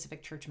like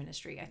specific church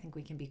ministry. I think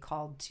we can be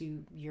called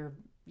to your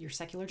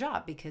secular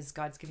job because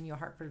God's given you a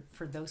heart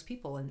for those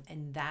people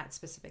and that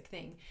specific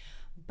thing.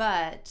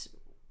 But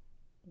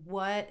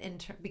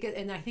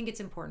and I think it's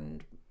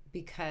important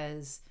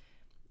because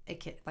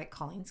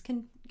callings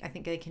I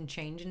think they can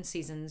change in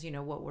seasons,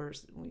 what we're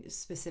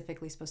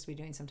specifically supposed to be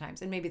doing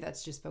sometimes. And maybe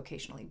that's just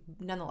vocationally.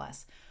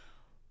 Nonetheless,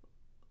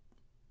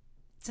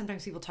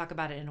 sometimes people talk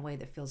about it in a way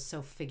that feels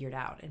so figured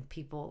out, and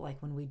people,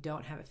 like, when we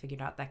don't have it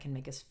figured out, that can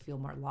make us feel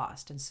more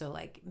lost. And so,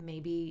 like,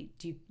 maybe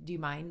do you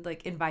mind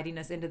like inviting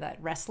us into that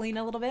wrestling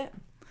a little bit?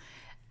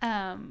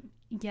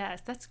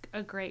 Yes, that's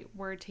a great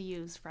word to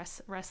use,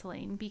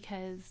 wrestling,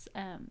 because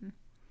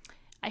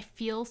I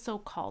feel so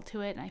called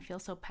to it, and I feel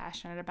so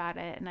passionate about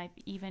it. And I've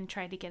even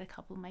tried to get a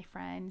couple of my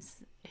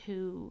friends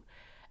who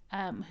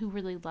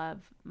really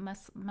love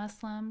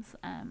Muslims,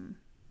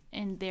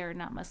 and they're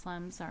not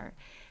Muslims,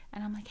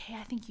 and I'm like, hey,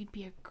 I think you'd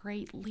be a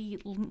great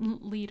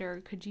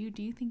leader. Do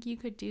you think you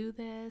could do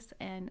this?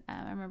 And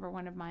I remember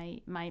one of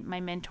my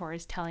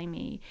mentors telling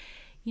me,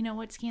 you know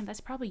what, Scan,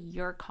 that's probably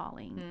your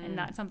calling and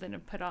not something to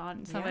put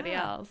on somebody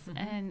else.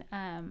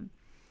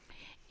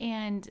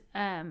 And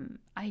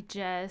I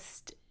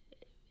just,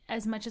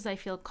 as much as I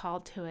feel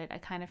called to it, I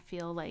kind of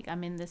feel like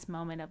I'm in this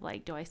moment of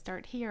like, do I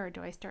start here or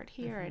do I start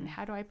here? And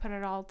how do I put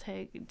it all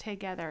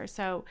together?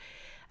 So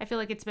I feel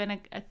like it's been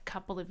a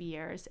couple of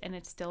years, and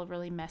it's still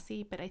really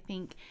messy. But I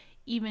think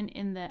even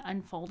in the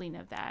unfolding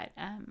of that,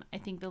 I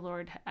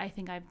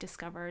think I've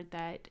discovered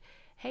that,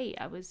 hey,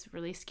 I was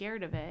really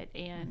scared of it.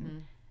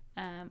 And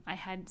I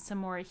had some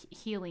more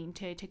healing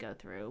to go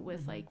through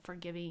with like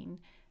forgiving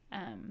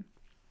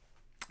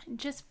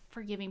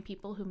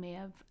people who may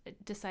have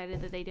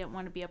decided that they didn't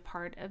want to be a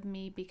part of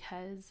me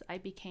because I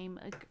became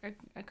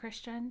a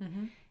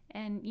Christian,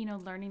 and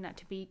learning not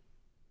to be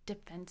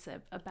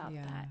defensive about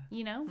that,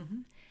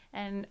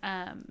 and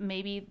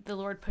maybe the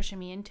Lord pushing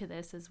me into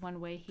this is one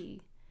way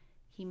he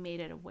made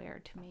it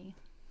aware to me.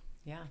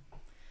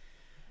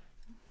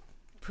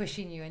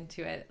 Pushing you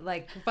into it,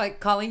 like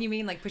calling, you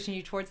mean like pushing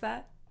you towards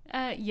that?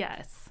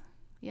 Yes.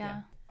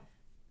 Yeah.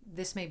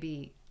 This may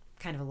be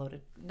kind of a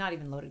not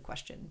even loaded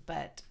question,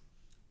 but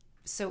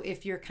so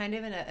if you're kind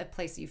of in a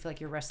place that you feel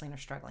like you're wrestling or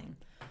struggling,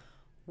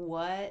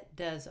 what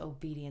does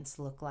obedience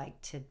look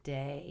like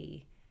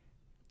today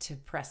to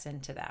press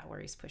into that where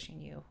he's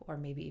pushing you, or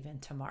maybe even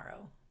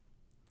tomorrow?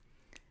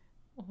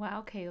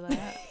 Wow, Kayla.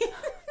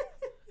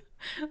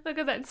 Look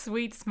at that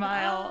sweet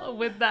smile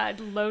with that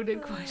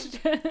loaded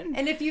question.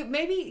 And if you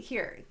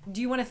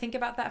do you want to think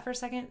about that for a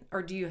second,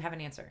 or do you have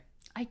an answer?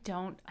 I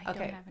don't have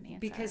an answer.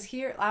 Because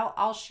here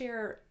I'll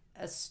share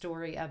a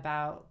story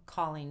about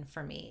calling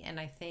for me, and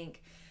I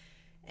think,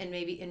 and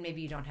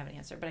maybe you don't have an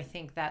answer, but I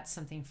think that's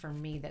something for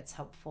me that's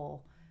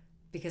helpful,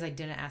 because I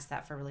didn't ask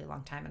that for a really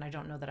long time, and I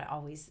don't know that I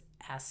always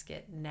ask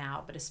it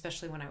now, but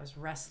especially when I was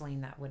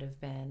wrestling, that would have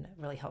been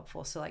really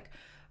helpful. So like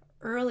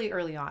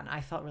early on,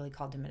 I felt really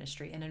called to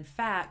ministry, and in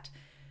fact,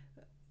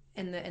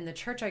 in the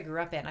church I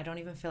grew up in, I don't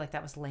even feel like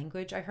that was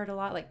language I heard a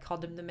lot, like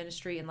called to the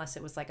ministry, unless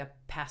it was like a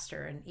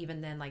pastor, and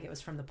even then, like it was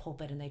from the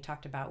pulpit, and they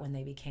talked about when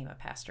they became a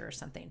pastor or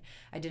something.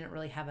 I didn't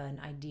really have an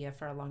idea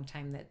for a long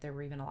time that there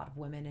were even a lot of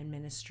women in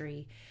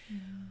ministry.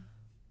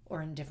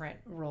 Or in different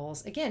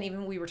roles. Again,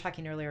 even we were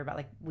talking earlier about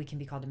like we can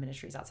be called to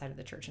ministries outside of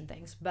the church and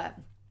things, but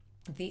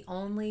the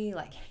only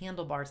like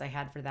handlebars I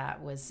had for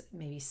that was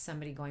maybe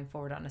somebody going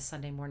forward on a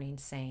Sunday morning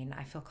saying,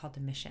 I feel called to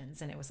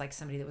missions. And it was like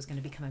somebody that was going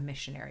to become a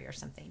missionary or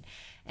something.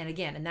 And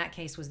again, in that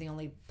case was the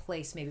only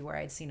place maybe where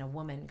I'd seen a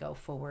woman go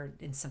forward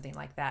in something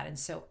like that. And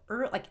so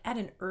like at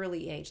an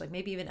early age, like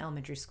maybe even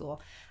elementary school,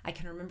 I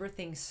can remember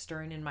things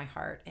stirring in my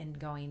heart and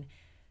going,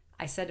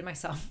 I said to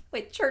myself,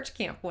 wait, church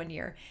camp one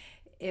year,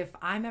 if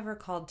I'm ever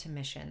called to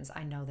missions,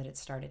 I know that it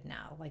started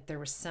now. Like there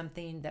was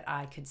something that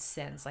I could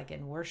sense, like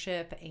in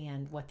worship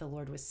and what the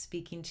Lord was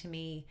speaking to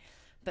me,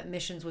 but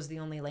missions was the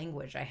only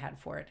language I had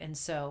for it. And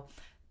so,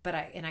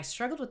 I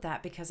struggled with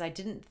that because I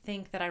didn't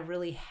think that I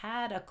really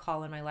had a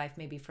call in my life,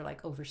 maybe for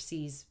like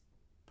overseas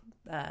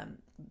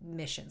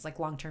missions, like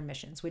long-term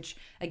missions, which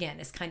again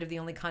is kind of the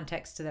only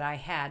context that I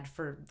had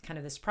for kind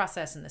of this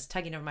process and this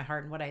tugging of my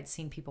heart and what I had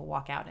seen people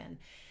walk out in.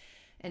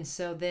 And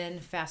so then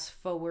fast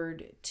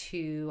forward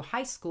to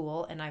high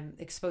school and I'm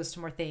exposed to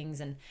more things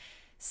and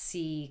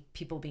see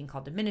people being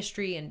called to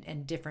ministry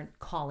and different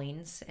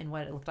callings and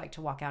what it looked like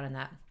to walk out in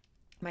that.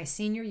 My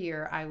senior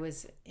year, I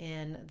was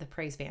in the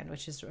praise band,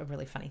 which is a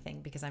really funny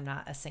thing because I'm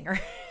not a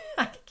singer.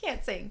 I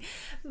can't sing.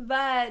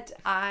 But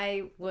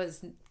I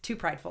was too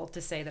prideful to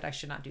say that I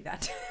should not do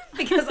that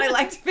because I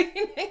liked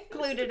being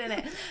included in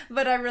it.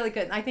 But I really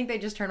couldn't. I think they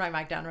just turned my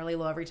mic down really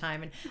low every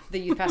time. And the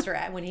youth pastor,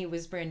 when he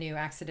was brand new,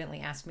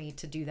 accidentally asked me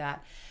to do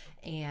that.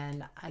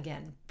 And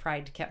again,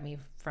 pride kept me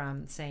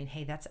from saying,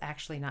 hey, that's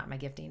actually not my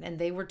gifting. And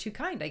they were too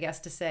kind, I guess,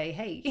 to say,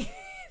 hey,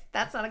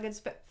 that's not a good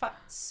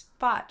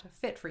spot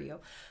fit for you.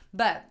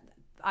 But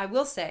I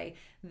will say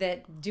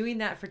that doing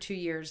that for 2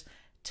 years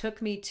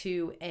took me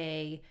to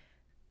a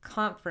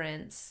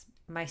conference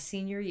my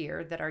senior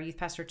year that our youth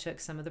pastor took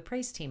some of the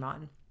praise team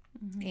on.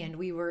 Mm-hmm. And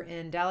we were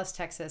in Dallas,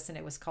 Texas, and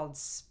it was called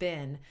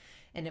Spin.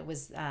 And it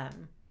was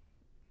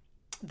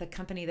the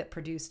company that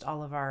produced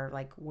all of our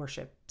like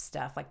worship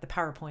stuff, like the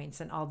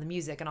PowerPoints and all the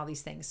music and all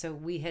these things. So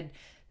we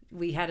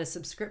had a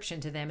subscription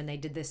to them and they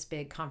did this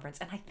big conference.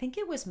 And I think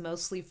it was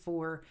mostly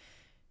for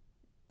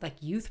like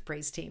youth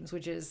praise teams,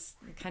 which is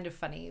kind of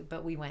funny,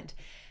 but we went.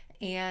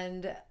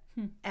 And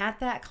at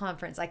that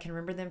conference, I can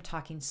remember them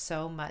talking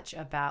so much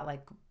about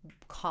like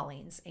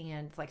callings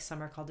and like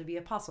some are called to be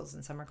apostles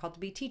and some are called to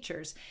be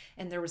teachers.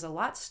 And there was a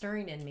lot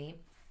stirring in me.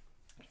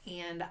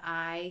 And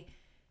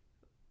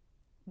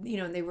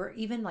and they were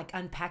even like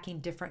unpacking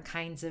different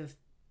kinds of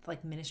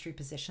like ministry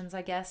positions,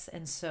 I guess.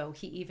 And so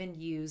he even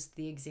used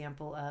the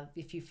example of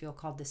if you feel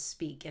called to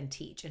speak and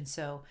teach. And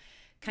so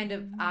kind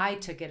of I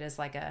took it as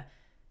like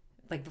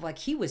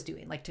he was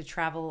doing, like to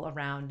travel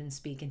around and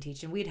speak and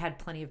teach. And we'd had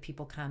plenty of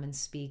people come and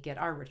speak at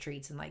our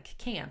retreats and like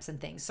camps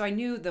and things. So I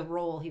knew the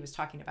role he was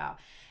talking about.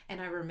 And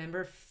I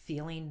remember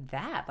feeling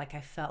that, like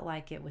I felt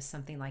like it was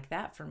something like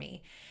that for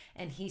me.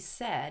 And he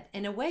said,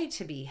 in a way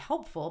to be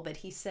helpful, but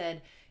he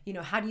said,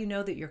 how do you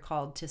know that you're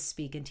called to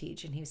speak and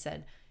teach? And he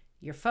said,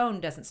 your phone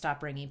doesn't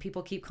stop ringing.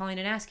 People keep calling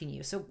and asking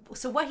you. So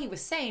what he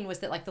was saying was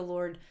that like the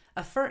Lord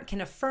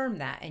can affirm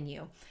that in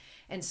you.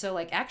 And so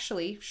like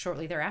actually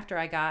shortly thereafter,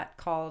 I got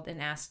called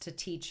and asked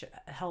to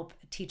help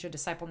teach a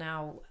Disciple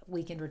Now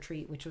weekend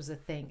retreat, which was a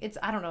thing.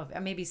 I don't know,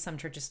 maybe some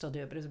churches still do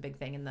it, but it was a big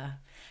thing in the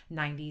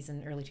 90s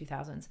and early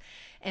 2000s.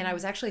 And I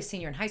was actually a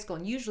senior in high school,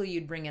 and usually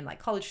you'd bring in like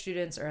college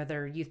students or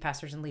other youth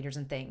pastors and leaders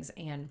and things.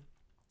 And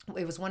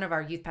it was one of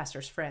our youth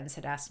pastors' friends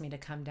had asked me to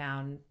come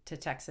down to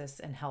Texas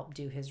and help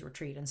do his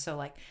retreat. And so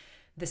like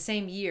the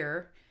same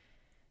year,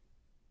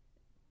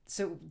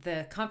 so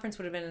the conference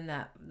would have been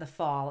in the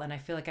fall, and I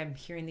feel like I'm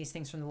hearing these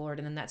things from the Lord.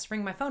 And then that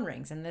spring, my phone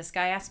rings, and this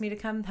guy asked me to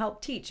come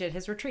help teach at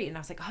his retreat. And I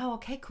was like, oh,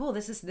 okay, cool.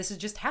 This is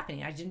just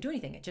happening. I didn't do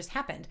anything. It just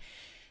happened.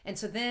 And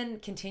so then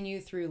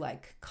continue through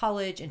like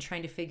college and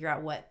trying to figure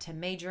out what to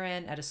major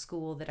in at a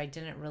school that I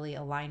didn't really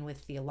align with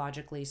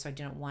theologically. So I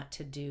didn't want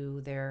to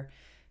do their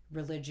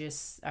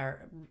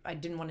I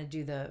didn't want to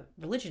do the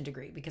religion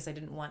degree because I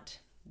didn't want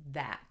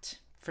that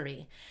for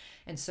me.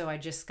 And so I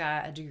just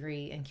got a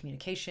degree in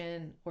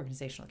communication,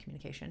 organizational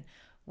communication,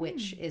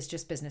 which is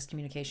just business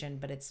communication,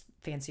 but it's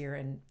fancier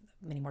and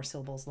many more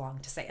syllables long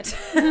to say it.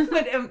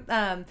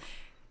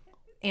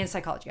 And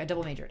psychology. I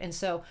double majored. And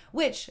so,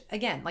 which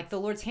again, like the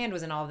Lord's hand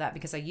was in all of that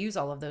because I use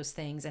all of those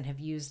things and have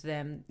used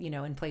them,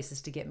 in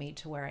places to get me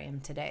to where I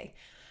am today.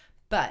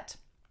 But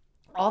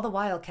all the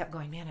while kept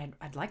going, man,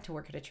 I'd like to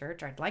work at a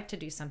church, or I'd like to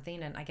do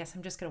something. And I guess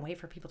I'm just going to wait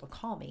for people to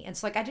call me. And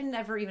so like, I didn't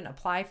ever even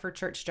apply for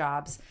church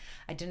jobs.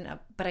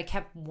 But I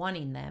kept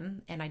wanting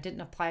them, and I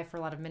didn't apply for a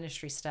lot of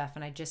ministry stuff.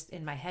 And I just,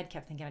 in my head,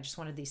 kept thinking, I just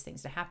wanted these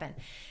things to happen.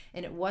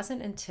 And it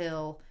wasn't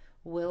until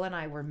Will and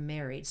I were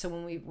married. So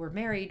when we were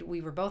married, we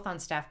were both on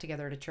staff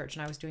together at a church,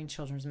 and I was doing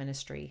children's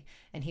ministry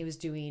and he was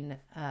doing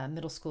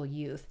middle school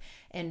youth.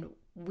 And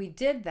we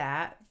did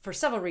that for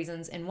several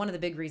reasons. And one of the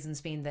big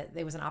reasons being that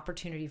there was an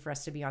opportunity for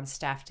us to be on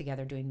staff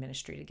together doing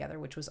ministry together,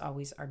 which was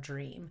always our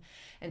dream.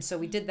 And so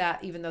we did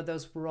that, even though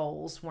those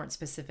roles weren't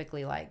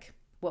specifically like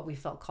what we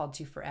felt called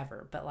to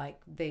forever, but like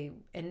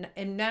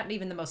and not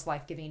even the most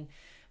life-giving,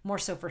 more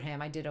so for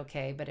him. I did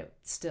okay, but it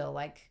still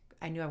like,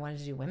 I knew I wanted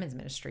to do women's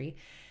ministry.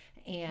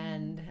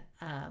 And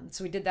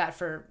so we did that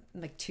for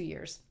like 2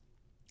 years.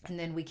 And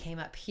then we came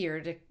up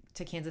here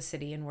to Kansas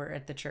City, and we're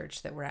at the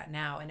church that we're at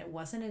now. And it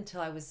wasn't until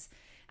I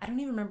don't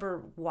even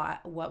remember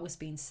what was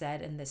being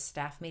said in this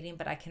staff meeting,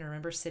 but I can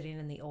remember sitting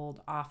in the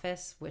old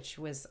office, which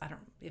was, I don't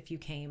know if you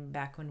came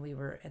back when we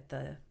were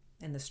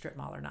in the strip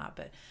mall or not,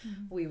 but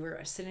we were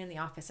sitting in the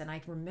office. And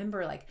I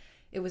remember like,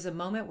 it was a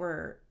moment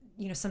where,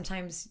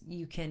 sometimes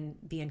you can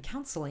be in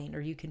counseling, or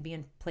you can be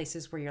in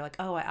places where you're like,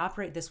 oh, I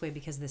operate this way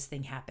because this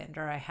thing happened,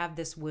 or I have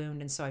this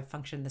wound, and so I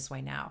function this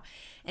way now.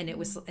 And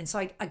so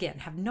I, again,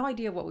 have no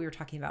idea what we were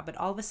talking about, but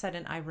all of a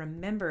sudden I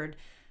remembered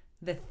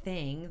the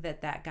thing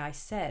that guy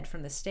said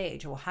from the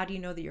stage. Well, how do you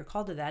know that you're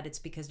called to that? It's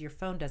because your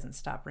phone doesn't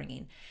stop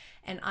ringing.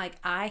 And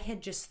I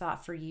had just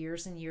thought for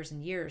years and years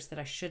and years that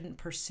I shouldn't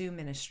pursue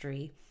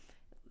ministry,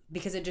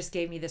 because it just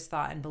gave me this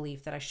thought and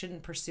belief that I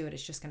shouldn't pursue it.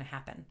 It's just going to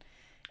happen.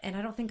 And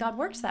I don't think God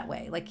works that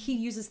way. Like, he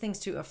uses things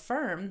to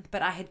affirm,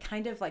 but I had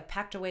kind of like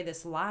packed away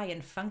this lie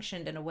and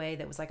functioned in a way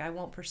that was like, I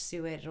won't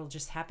pursue it. It'll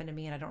just happen to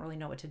me, and I don't really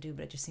know what to do,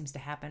 but it just seems to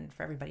happen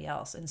for everybody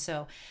else. And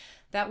so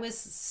that was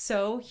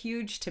so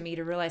huge to me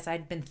to realize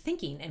I'd been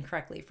thinking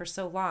incorrectly for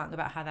so long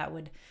about how that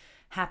would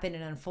happen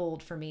and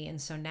unfold for me.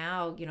 And so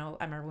now,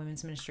 I'm our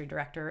women's ministry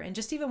director, and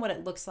just even what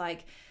it looks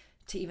like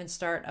to even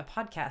start a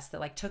podcast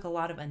that like took a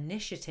lot of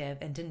initiative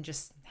and didn't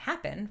just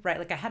happen, right?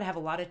 Like, I had to have a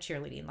lot of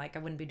cheerleading. Like, I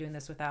wouldn't be doing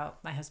this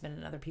without my husband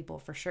and other people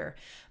for sure.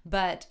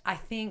 But I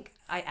think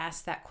I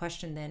asked that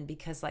question then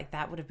because like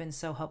that would have been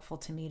so helpful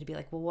to me to be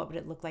like, well, what would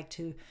it look like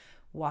to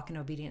walk in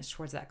obedience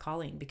towards that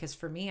calling? Because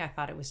for me, I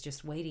thought it was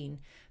just waiting,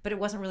 but it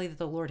wasn't really that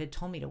the Lord had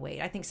told me to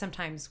wait. I think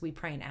sometimes we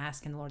pray and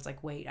ask, and the Lord's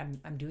like, wait,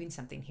 I'm doing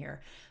something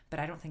here. But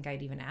I don't think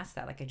I'd even asked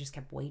that. Like, I just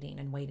kept waiting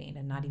and waiting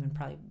and not even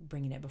probably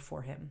bringing it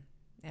before him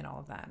and all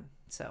of that.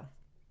 So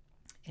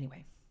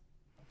anyway.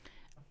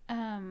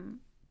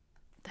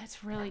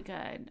 That's really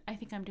good. I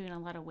think I'm doing a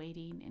lot of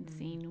waiting and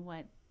seeing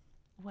what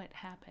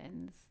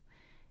happens.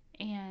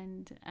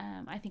 And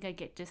I think I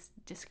get just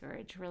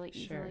discouraged really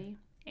easily.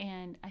 Sure.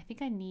 And I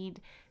think I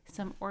need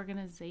some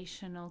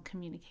organizational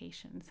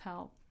communications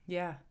help.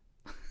 Yeah.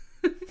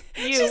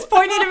 She's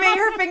pointing to me.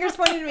 Her finger's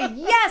pointing to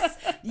me.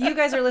 Yes! You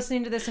guys are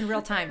listening to this in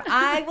real time.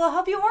 I will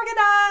help you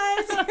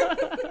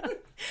organize.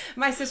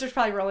 My sister's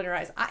probably rolling her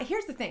eyes.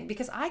 Here's the thing,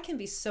 because I can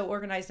be so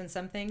organized in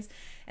some things,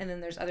 and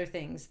then there's other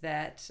things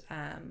that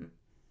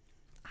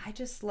I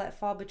just let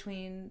fall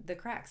between the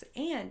cracks.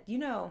 And,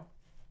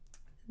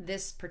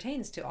 this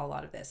pertains to a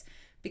lot of this,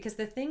 because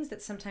the things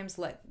that sometimes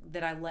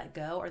that I let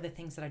go are the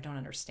things that I don't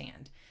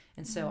understand.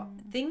 And so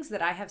things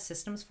that I have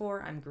systems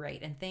for, I'm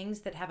great. And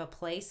things that have a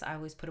place, I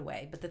always put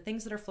away. But the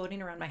things that are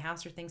floating around my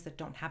house are things that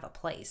don't have a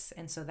place.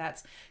 And so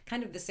that's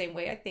kind of the same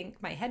way I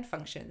think my head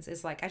functions,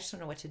 is like, I just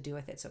don't know what to do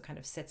with it. So it kind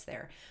of sits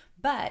there.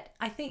 But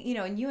I think,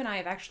 and you and I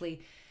have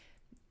actually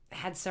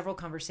had several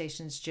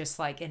conversations just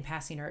like in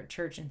passing or at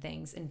church and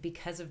things. And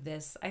because of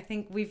this, I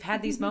think we've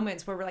had these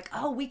moments where we're like,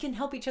 oh, we can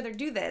help each other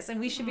do this, and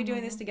we should be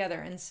doing this together.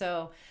 And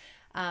so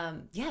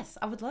yes,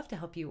 I would love to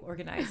help you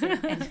organize.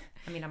 And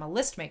I mean, I'm a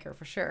list maker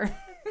for sure.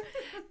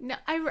 No,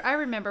 I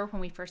remember when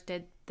we first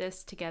did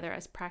this together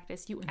as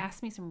practice, you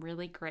asked me some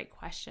really great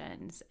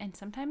questions. And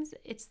sometimes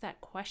it's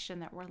that question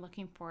that we're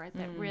looking for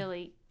that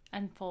really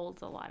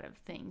unfolds a lot of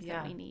things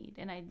that we need.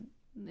 And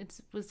it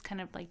was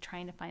kind of like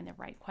trying to find the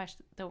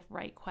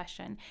right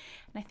question. And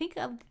I think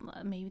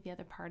maybe the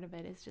other part of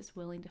it is just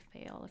willing to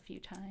fail a few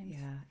times.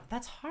 Yeah,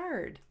 that's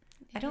hard.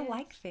 I don't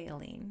like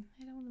failing.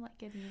 I don't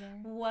like it either.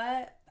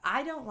 What?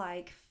 I don't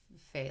like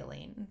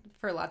failing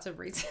for lots of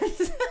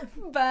reasons.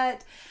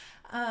 But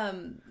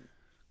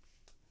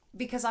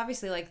because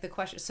obviously, like, the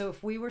question, so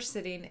if we were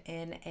sitting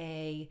in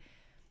a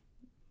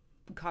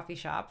coffee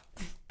shop,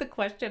 the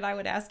question I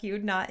would ask you,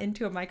 not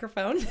into a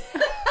microphone,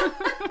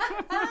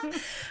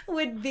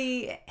 would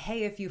be,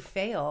 hey, if you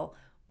fail,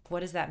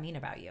 what does that mean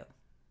about you?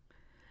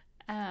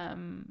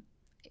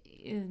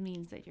 It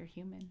means that you're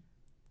human.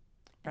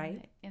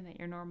 Right? And that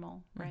you're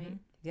normal, right?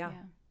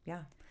 Mm-hmm. Yeah.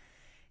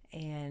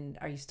 And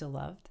are you still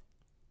loved?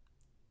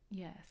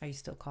 Yes. Are you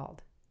still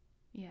called?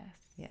 Yes.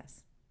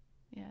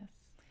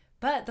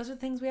 But those are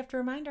things we have to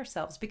remind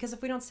ourselves, because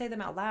if we don't say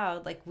them out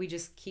loud, like, we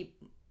just keep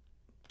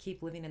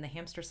living in the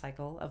hamster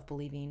cycle of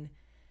believing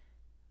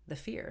the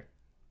fear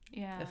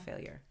of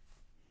failure.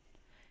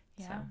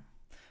 Yeah.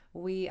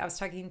 So I was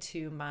talking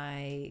to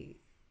my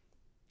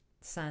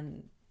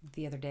son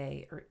the other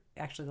day, or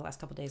actually the last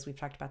couple of days, we've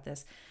talked about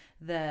this,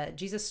 the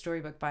Jesus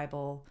Storybook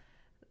Bible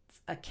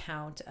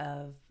account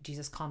of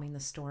Jesus calming the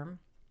storm.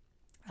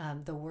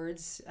 The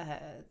words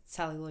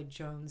Sally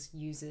Lloyd-Jones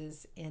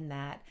uses in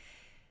that,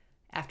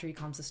 after he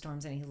calms the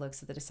storms and he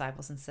looks at the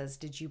disciples and says,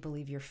 did you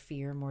believe your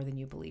fear more than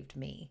you believed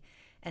me?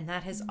 And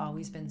that has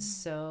always been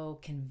so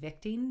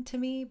convicting to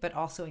me, but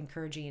also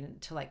encouraging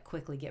to like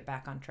quickly get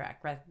back on track,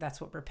 right?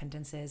 That's what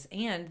repentance is.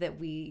 And that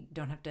we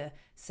don't have to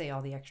say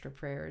all the extra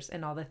prayers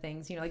and all the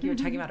things, like you were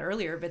talking about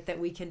earlier, but that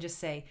we can just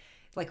say,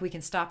 like, we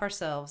can stop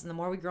ourselves. And the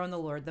more we grow in the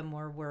Lord, the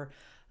more we're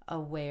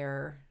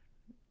aware,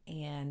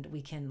 and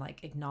we can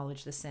like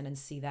acknowledge the sin and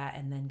see that,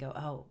 and then go,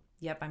 oh,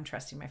 yep, I'm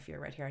trusting my fear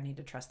right here. I need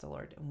to trust the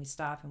Lord. And we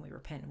stop and we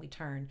repent and we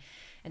turn,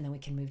 and then we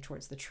can move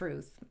towards the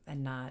truth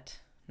and not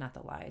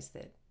the lies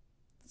that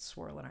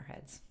swirl in our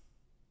heads.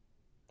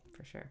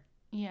 For sure.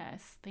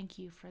 Yes, thank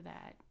you for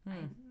that.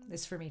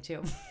 It's for me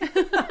too.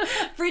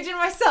 Preaching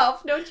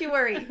myself, don't you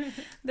worry.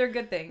 They're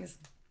good things.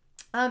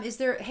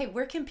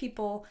 Where can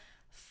people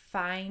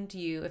find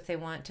you if they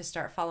want to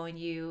start following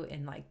you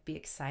and like be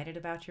excited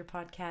about your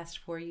podcast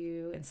for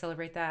you and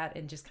celebrate that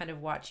and just kind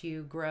of watch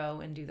you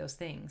grow and do those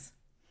things?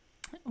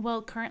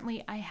 Well,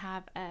 currently I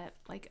have a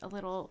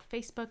little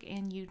Facebook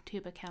and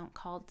YouTube account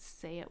called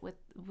Say It with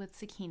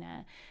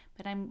Sakinah,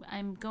 but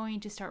I'm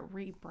going to start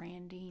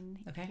rebranding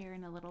here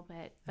in a little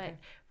bit. But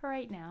for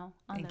right now,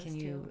 on those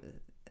two.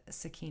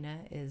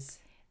 Sakinah is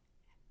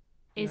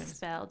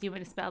spelled. Do you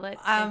want me to spell it?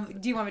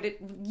 Do you want me to?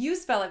 You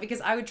spell it, because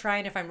I would try,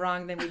 and if I'm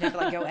wrong, then we'd have to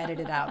like go edit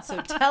it out. So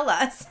tell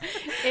us,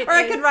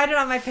 I could write it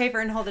on my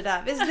paper and hold it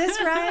up. Is this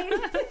right?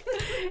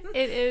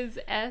 It is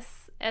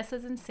S as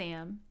in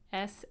Sam,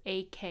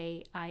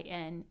 Sakinah.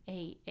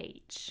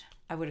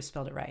 I would have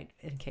spelled it right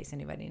in case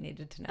anybody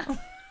needed to know.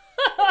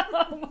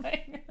 Oh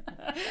my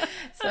God.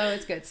 So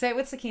it's good. Say it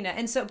with Sakinah.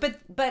 And so,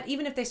 but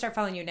even if they start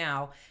following you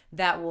now,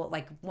 that will,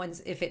 like,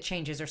 once, if it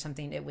changes or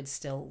something, it would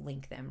still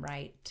link them,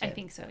 right? I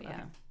think so, yeah.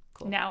 Okay,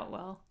 cool. Now it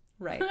will.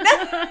 Right. Well,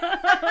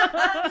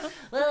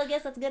 I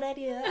guess that's a good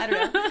idea. I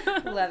don't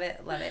know. Love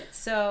it.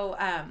 So,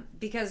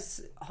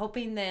 because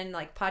hoping then,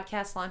 like,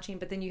 podcast launching,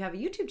 but then you have a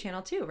YouTube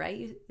channel too,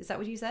 right? Is that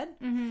what you said?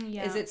 Mm-hmm,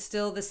 yeah. Is it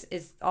still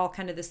is all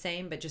kind of the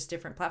same, but just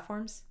different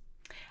platforms?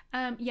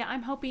 Yeah,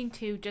 I'm hoping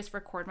to just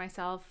record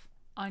myself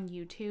on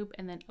YouTube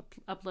and then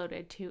upload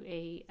it to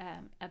a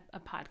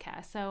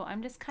podcast. So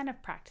I'm just kind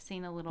of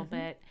practicing a little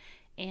bit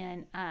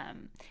and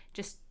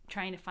just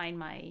trying to find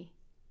my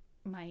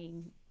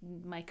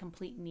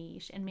complete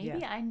niche, and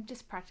maybe I'm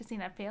just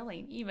practicing at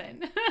failing even.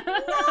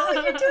 No,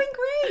 you're doing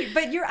great.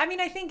 But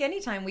I think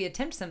anytime we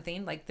attempt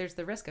something, like, there's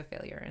the risk of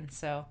failure, and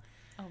so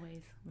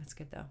always. That's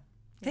good though.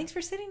 Yeah. Thanks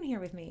for sitting here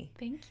with me.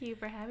 Thank you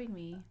for having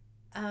me.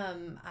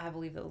 I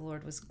believe that the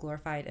Lord was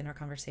glorified in our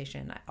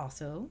conversation. I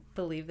also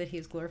believe that he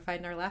is glorified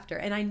in our laughter.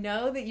 And I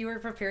know that you were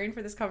preparing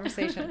for this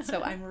conversation.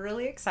 So I'm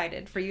really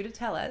excited for you to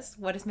tell us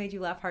what has made you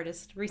laugh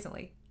hardest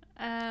recently.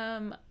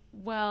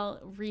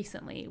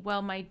 Recently,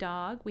 my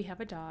dog, we have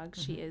a dog.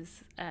 She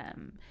is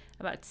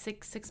about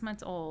six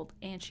months old,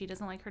 and she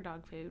doesn't like her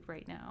dog food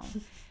right now.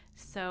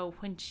 So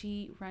when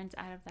she runs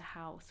out of the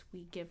house,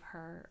 we give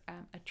her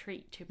a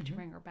treat to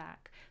bring her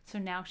back. So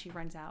now she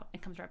runs out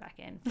and comes right back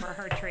in for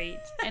her treat,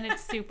 and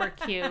it's super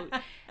cute.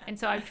 And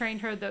so I've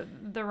trained her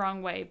the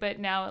wrong way, but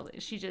now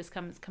she just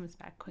comes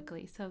back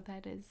quickly. So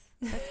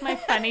that's my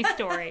funny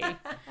story.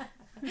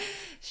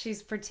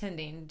 She's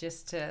pretending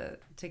just to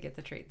get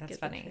the treat. That's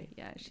funny.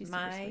 Yeah, she's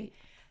super sweet.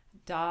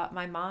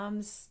 My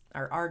mom's,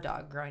 or our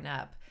dog growing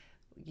up,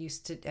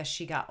 used to, as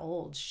she got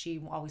old,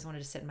 she always wanted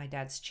to sit in my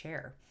dad's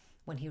chair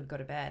when he would go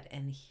to bed,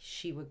 and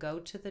she would go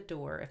to the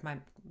door if my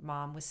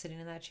mom was sitting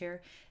in that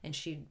chair, and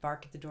she'd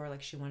bark at the door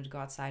like she wanted to go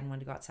outside.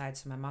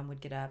 So my mom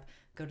would get up,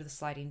 go to the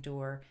sliding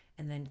door,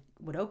 and then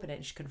would open it,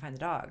 and she couldn't find the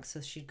dog.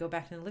 So she'd go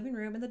back in the living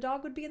room, and the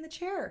dog would be in the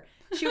chair.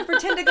 She would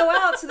pretend to go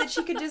out so that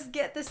she could just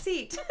get the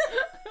seat.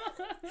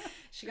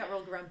 She got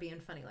real grumpy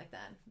and funny like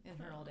that in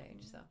her old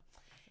age. So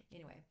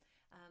anyway,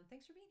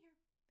 thanks for being here.